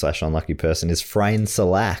lucky/unlucky person is Frayne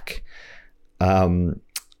Salak.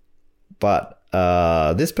 But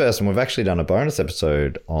this person we've actually done a bonus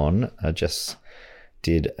episode on. I just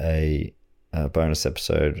did a bonus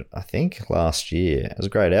episode, I think, last year. It was a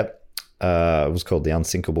great ep. It was called The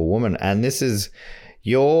Unsinkable Woman. And this is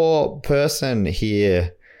your person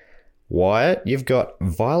here, Wyatt. You've got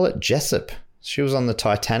Violet Jessop. She was on the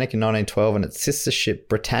Titanic in 1912 and its sister ship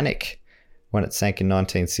Britannic when it sank in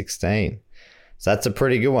 1916. So that's a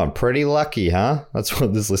pretty good one. Pretty lucky, huh? That's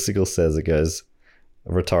what this listicle says. It goes,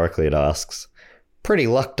 rhetorically it asks, pretty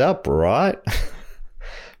lucked up, right?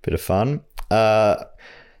 Bit of fun.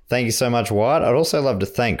 Thank you so much, Wyatt. I'd also love to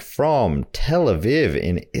thank, from Tel Aviv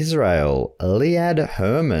in Israel, Liad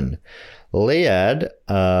Herman. Liad,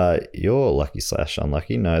 you're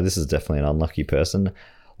lucky/unlucky. No, this is definitely an unlucky person.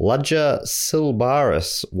 Ladja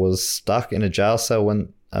Silbaris was stuck in a jail cell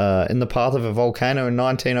when in the path of a volcano in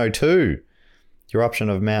 1902. The eruption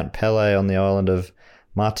of Mount Pelée on the island of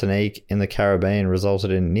Martinique in the Caribbean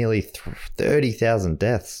resulted in nearly 30,000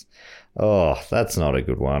 deaths. Oh, that's not a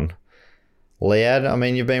good one. Liad, I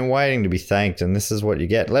mean, you've been waiting to be thanked, and this is what you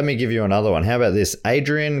get. Let me give you another one. How about this?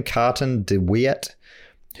 Adrian Carton de Wiet,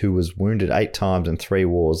 who was wounded 8 times in 3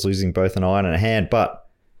 wars, losing both an eye and a hand, but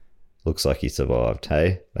looks like he survived,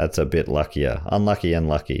 hey? That's a bit luckier. Unlucky and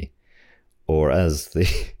lucky. or as the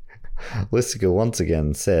listicle once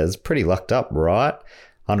again says, pretty lucked up, right?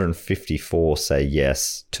 154 say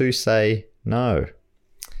yes, 2 say no.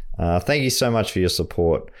 Thank you so much for your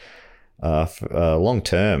support. Long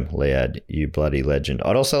term, Liad, you bloody legend.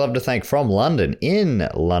 I'd also love to thank from London,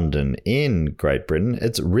 in Great Britain,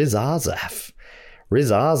 it's Riz Arzaf.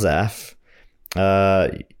 Riz Arzaf,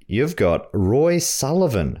 you've got Roy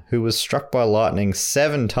Sullivan, who was struck by lightning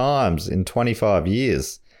 7 times in 25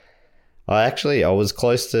 years. I was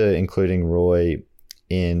close to including Roy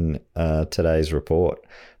in today's report,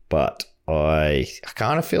 but I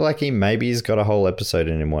kind of feel like he's got a whole episode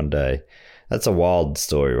in him one day. That's a wild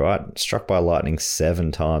story, right? Struck by lightning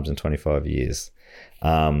 7 times in 25 years.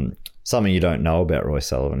 Something you don't know about Roy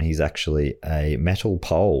Sullivan, he's actually a metal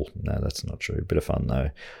pole. No, that's not true. Bit of fun, though.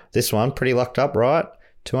 This one, pretty lucked up, right?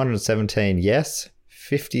 217 yes,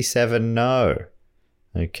 57 no.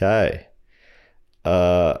 Okay.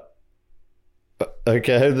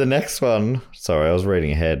 Okay, the next one. Sorry, I was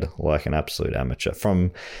reading ahead like an absolute amateur.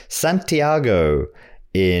 From Santiago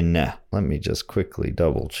in... Let me just quickly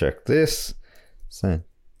double check this.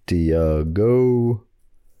 Santiago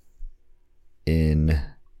in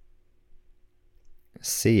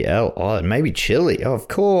CL. Oh, maybe Chile. Oh, of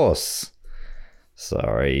course.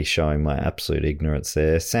 Sorry, showing my absolute ignorance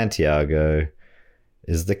there. Santiago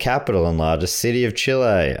is the capital and largest city of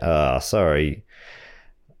Chile. Sorry.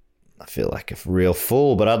 I feel like a real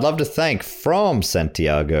fool, but I'd love to thank from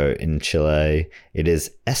Santiago in Chile. It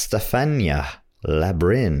is Estefania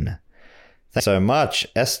Labrin. Thanks so much,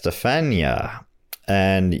 Estefania.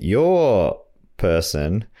 And your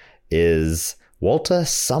person is Walter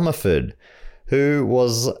Summerford, who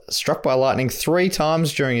was struck by lightning 3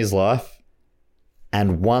 times during his life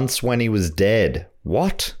and once when he was dead.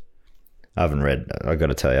 What? I got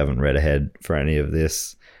to tell you, I haven't read ahead for any of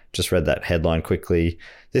this. Just read that headline quickly.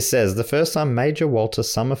 This says, the first time Major Walter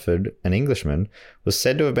Summerford, an Englishman, was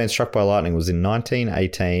said to have been struck by lightning was in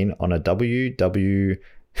 1918 on a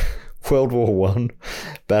World War I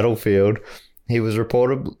battlefield. He was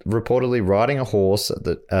reportedly riding a horse at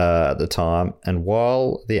the time, and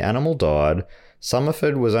while the animal died,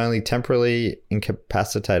 Summerford was only temporarily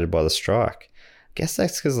incapacitated by the strike. I guess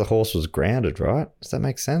that's because the horse was grounded, right? Does that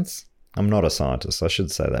make sense? I'm not a scientist. I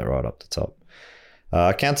should say that right up the top.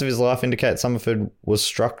 Accounts of his life indicate Summerford was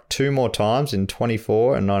struck 2 more times in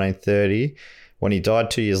 1924 and 1930. When he died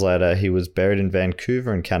 2 years later, he was buried in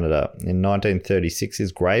Vancouver in Canada. In 1936,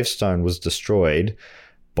 his gravestone was destroyed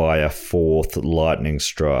by a 4th lightning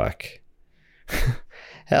strike.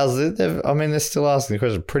 How's it? They're still asking the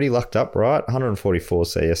question. Pretty lucked up, right? 144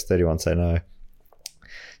 say yes, 31 say no.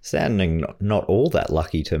 Sounding not all that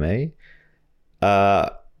lucky to me.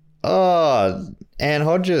 Anne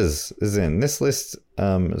Hodges is in. This list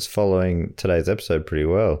is following today's episode pretty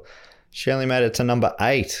well. She only made it to number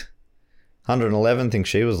 8. 111 think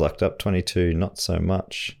she was lucked up. 22 not so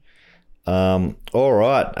much. All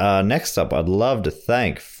right. Next up, I'd love to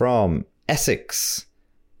thank from Essex,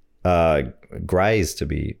 Grays to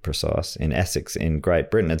be precise, in Essex in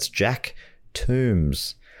Great Britain. It's Jack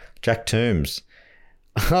Toombs. Jack Toombs.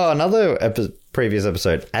 Oh, another previous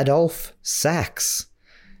episode. Adolf Sachs.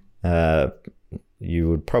 You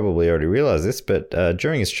would probably already realize this, but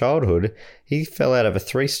during his childhood, he fell out of a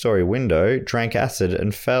 3-story window, drank acid,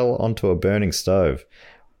 and fell onto a burning stove.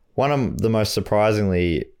 One of the most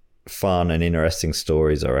surprisingly fun and interesting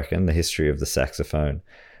stories, I reckon, the history of the saxophone,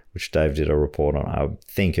 which Dave did a report on, I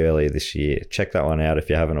think, earlier this year. Check that one out if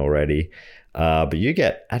you haven't already. But you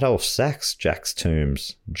get Adolf Sachs, Jack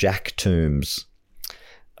Toombs.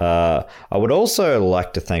 I would also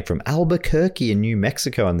like to thank from Albuquerque in New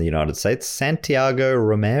Mexico in the United States, Santiago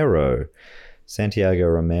Romero.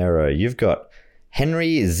 You've got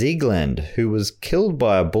Henry Ziegland, who was killed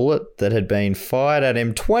by a bullet that had been fired at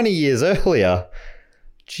him 20 years earlier.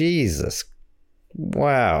 Jesus.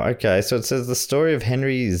 Wow. Okay, so it says the story of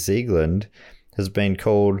Henry Ziegland has been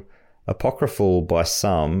called apocryphal by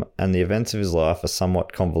some, and the events of his life are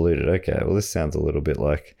somewhat convoluted. Okay, well, this sounds a little bit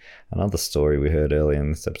like another story we heard earlier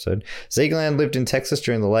in this episode. Ziegland lived in Texas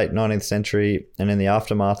during the late 19th century, and in the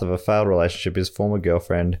aftermath of a failed relationship, his former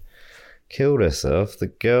girlfriend killed herself. The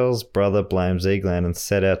girl's brother blamed Ziegland and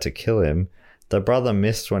set out to kill him. The brother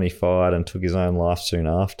missed when he fired and took his own life soon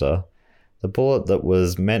after. The bullet that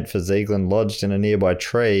was meant for Ziegland lodged in a nearby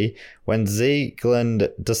tree. When Ziegland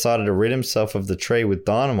decided to rid himself of the tree with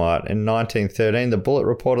dynamite in 1913, the bullet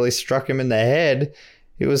reportedly struck him in the head.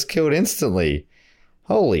 He was killed instantly.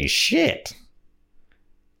 Holy shit.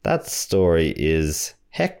 That story is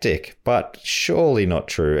hectic, but surely not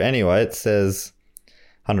true. Anyway, it says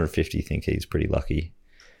 150 think he's pretty lucky.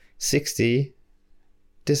 60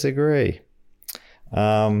 disagree.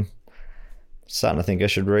 Starting to think I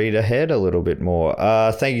should read ahead a little bit more.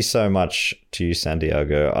 Thank you so much to you,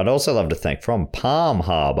 Santiago. I'd also love to thank from Palm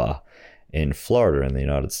Harbor in Florida in the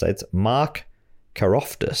United States, Mark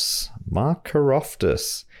Karoftis. Mark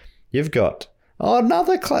Karoftis. You've got,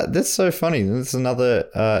 another that's so funny. This is another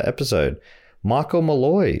episode. Michael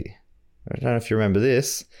Malloy. I don't know if you remember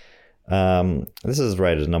this. This is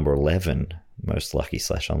rated number 11, most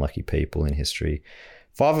lucky/unlucky people in history.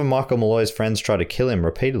 5 of Michael Malloy's friends tried to kill him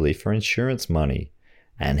repeatedly for insurance money,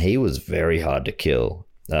 and he was very hard to kill.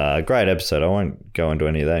 Great episode. I won't go into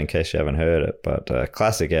any of that in case you haven't heard it, but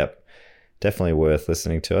classic ep. Definitely worth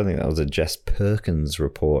listening to. I think that was a Jess Perkins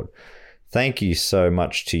report. Thank you so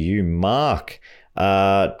much to you, Mark.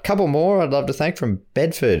 Couple more I'd love to thank from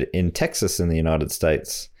Bedford in Texas in the United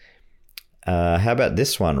States. How about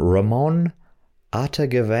this one? Ramon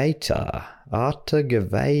Artagaveta.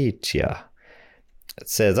 It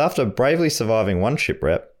says, after bravely surviving one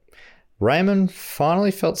shipwreck, Raymond finally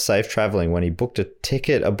felt safe traveling when he booked a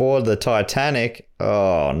ticket aboard the Titanic.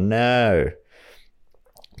 Oh, no.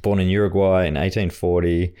 Born in Uruguay in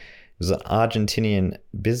 1840, he was an Argentinian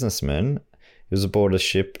businessman. He was aboard a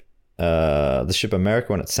ship, the ship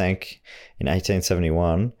America, when it sank in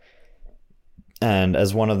 1871. And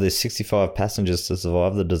as one of the 65 passengers to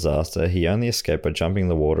survive the disaster, he only escaped by jumping in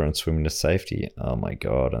the water and swimming to safety. Oh my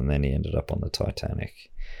God. And then he ended up on the Titanic.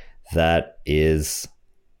 That is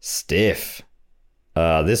stiff.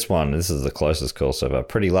 This is the closest call so far.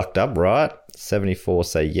 Pretty lucked up, right? 74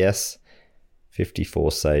 say yes.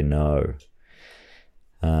 54 say no.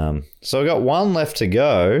 So I've got one left to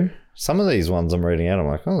go. Some of these ones I'm reading out, I'm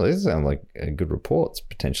like, oh, these sound like good reports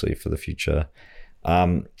potentially for the future.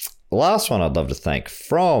 Last one I'd love to thank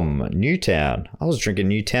from Newtown. I was drinking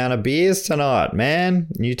Newtowner beers tonight, man.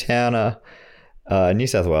 Newtowner, New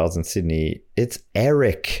South Wales and Sydney. It's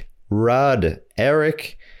Eric Rudd.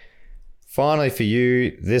 Eric, finally for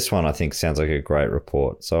you, this one I think sounds like a great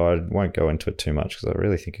report. So I won't go into it too much because I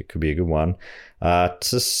really think it could be a good one.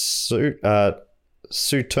 Tsutomu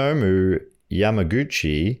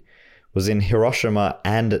Yamaguchi was in Hiroshima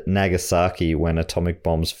and Nagasaki when atomic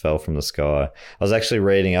bombs fell from the sky. I was actually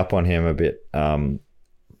reading up on him a bit,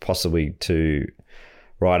 possibly to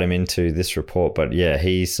write him into this report. But yeah,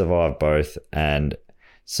 he survived both and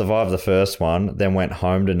survived the first one, then went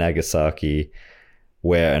home to Nagasaki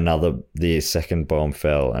where the second bomb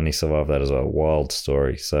fell, and he survived that as well. Wild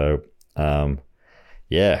story. So,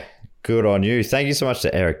 yeah, good on you. Thank you so much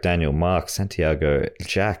to Eric, Daniel, Mark, Santiago,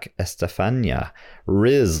 Jack, Estefania,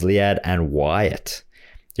 Riz, Liad, and Wyatt.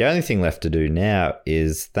 The only thing left to do now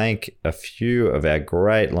is thank a few of our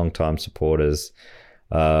great long-time supporters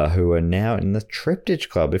who are now in the Triptych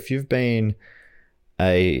Club. If you've been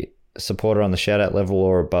a supporter on the shout-out level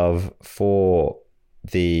or above for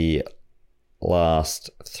the last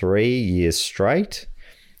 3 years straight,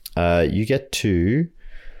 you get to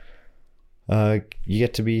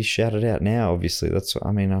be shouted out now. Obviously,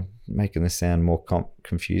 I'm making this sound more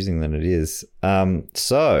confusing than it is.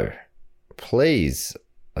 So please,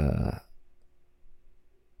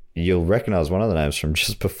 you'll recognize one of the names from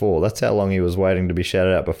just before. That's how long he was waiting to be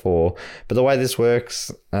shouted out before. But the way this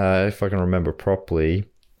works, if I can remember properly,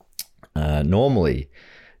 normally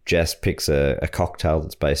Jess picks a cocktail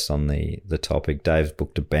that's based on the topic. Dave's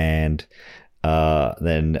booked a band.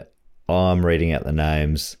 Then I'm reading out the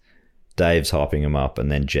names. Dave's hyping him up,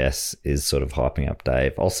 and then Jess is sort of hyping up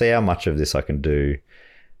Dave. I'll see how much of this I can do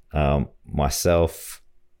myself.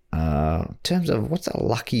 In terms of what's a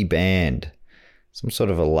lucky band? Some sort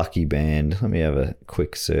of a lucky band. Let me have a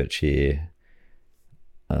quick search here.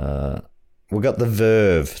 We've got The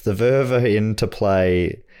Verve. The Verve are in to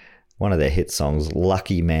play one of their hit songs,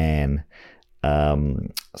 Lucky Man.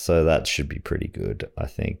 So that should be pretty good, I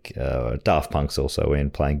think. Daft Punk's also in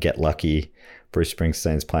playing Get Lucky. Bruce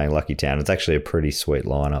Springsteen's playing Lucky Town. It's actually a pretty sweet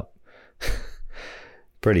lineup.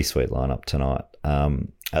 Pretty sweet lineup tonight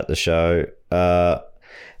at the show.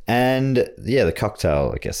 And yeah, the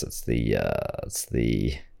cocktail, I guess it's the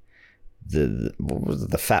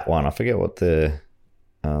fat one. I forget what the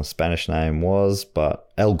Spanish name was, but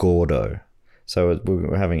El Gordo. So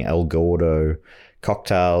we're having El Gordo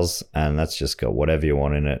cocktails, and that's just got whatever you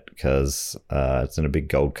want in it because it's in a big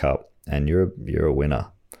gold cup, and you're a winner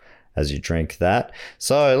as you drink that.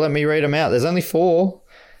 So let me read them out. There's only 4.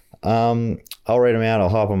 I'll read them out. I'll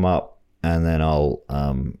hype them up, and then I'll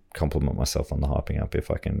compliment myself on the hyping up if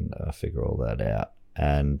I can figure all that out.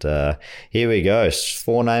 And here we go.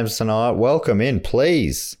 4 names tonight. Welcome in,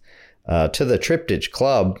 please, to the Triptych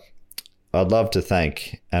Club. I'd love to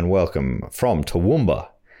thank and welcome from Toowoomba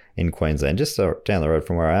in Queensland, just down the road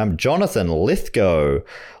from where I am. Jonathan Lithgow.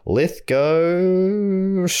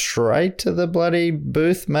 Lithgow, straight to the bloody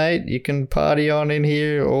booth, mate. You can party on in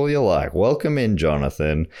here all you like. Welcome in,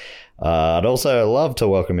 Jonathan. I'd also love to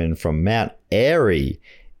welcome in from Mount Airy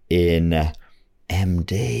in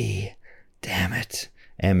MD. Damn it.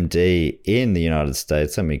 MD in the United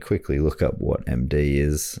States. Let me quickly look up what MD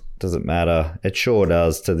is. Doesn't matter. It sure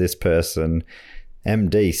does to this person.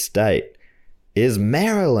 MD state is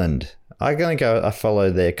Maryland. I think I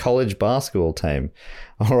follow their college basketball team.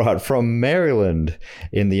 All right, from Maryland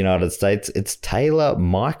in the United States, it's Taylor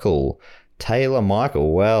Michael. Taylor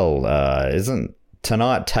Michael. Well, isn't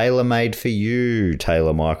tonight tailor-made for you,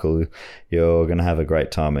 Taylor Michael? You're going to have a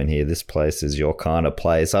great time in here. This place is your kind of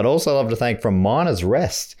place. I'd also love to thank from Miners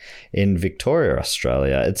Rest in Victoria,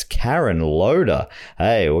 Australia. It's Karen Loader.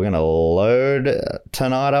 Hey, we're going to load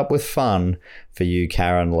tonight up with fun for you,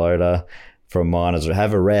 Karen Loader. From Miners,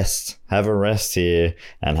 have a rest here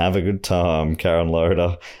and have a good time, Karen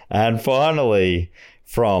Loader. And finally,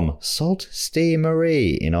 from Sault Ste.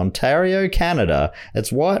 Marie in Ontario, Canada,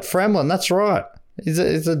 it's Wyatt Fremlin. That's right.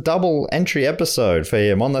 It's a double entry episode for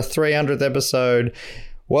him on the 300th episode.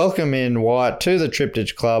 Welcome in, Wyatt, to the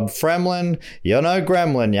Triptych Club. Fremlin, you're no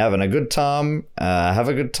gremlin. You're having a good time. Have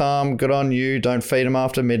a good time. Good on you. Don't feed him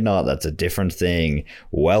after midnight. That's a different thing.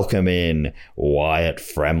 Welcome in, Wyatt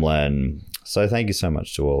Fremlin. So thank you so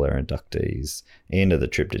much to all our inductees into the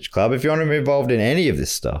Triptych Club. If you want to be involved in any of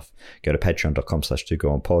this stuff, go to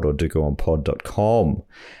patreon.com/dogoonpod or dogoonpod.com.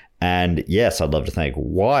 And yes, I'd love to thank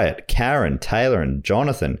Wyatt, Karen, Taylor, and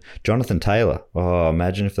Jonathan. Jonathan Taylor. Oh,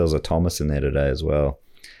 imagine if there was a Thomas in there today as well.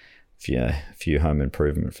 A few home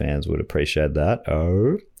improvement fans would appreciate that.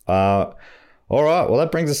 All right. Well,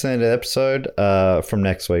 that brings us into the episode. From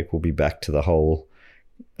next week, we'll be back to the whole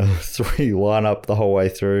 3 lineup the whole way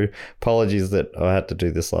through. Apologies that I had to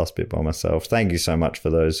do this last bit by myself. Thank you so much for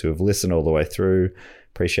those who have listened all the way through.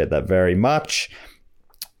 Appreciate that very much.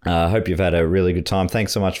 Hope you've had a really good time.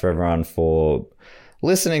 Thanks so much for everyone for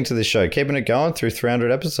listening to this show, keeping it going through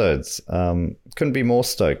 300 episodes. Couldn't be more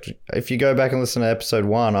stoked. If you go back and listen to episode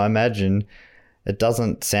 1, I imagine it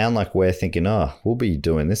doesn't sound like we're thinking, we'll be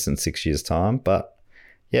doing this in 6 years' time. But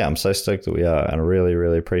yeah, I'm so stoked that we are. And I really,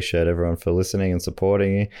 really appreciate everyone for listening and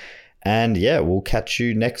supporting. And yeah, we'll catch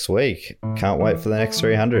you next week. Can't wait for the next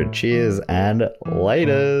 300. Cheers and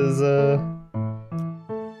laters.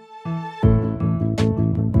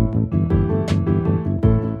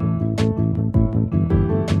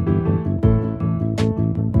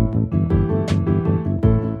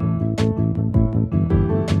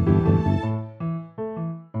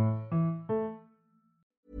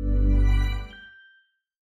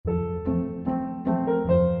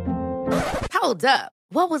 Hold up.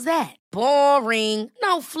 What was that? Boring.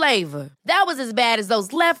 No flavor. That was as bad as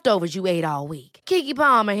those leftovers you ate all week. Keke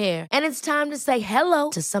Palmer here, and it's time to say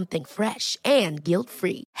hello to something fresh and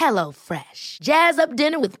guilt-free. Hello Fresh. Jazz up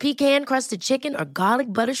dinner with pecan-crusted chicken or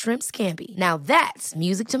garlic butter shrimp scampi. Now that's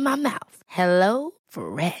music to my mouth. Hello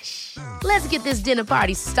Fresh. Let's get this dinner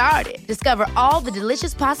party started. Discover all the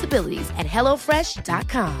delicious possibilities at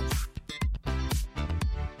hellofresh.com.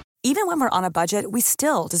 Even when we're on a budget, we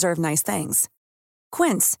still deserve nice things.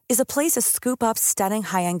 Quince is a place to scoop up stunning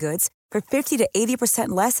high-end goods for 50 to 80%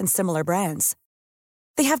 less than similar brands.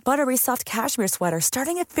 They have buttery soft cashmere sweaters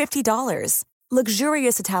starting at $50,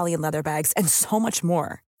 luxurious Italian leather bags, and so much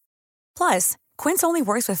more. Plus, Quince only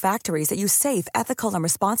works with factories that use safe, ethical, and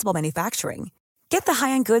responsible manufacturing. Get the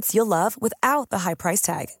high-end goods you'll love without the high price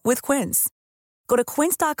tag with Quince. Go to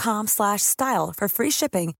quince.com/style for free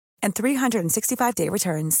shipping and 365-day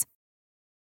returns.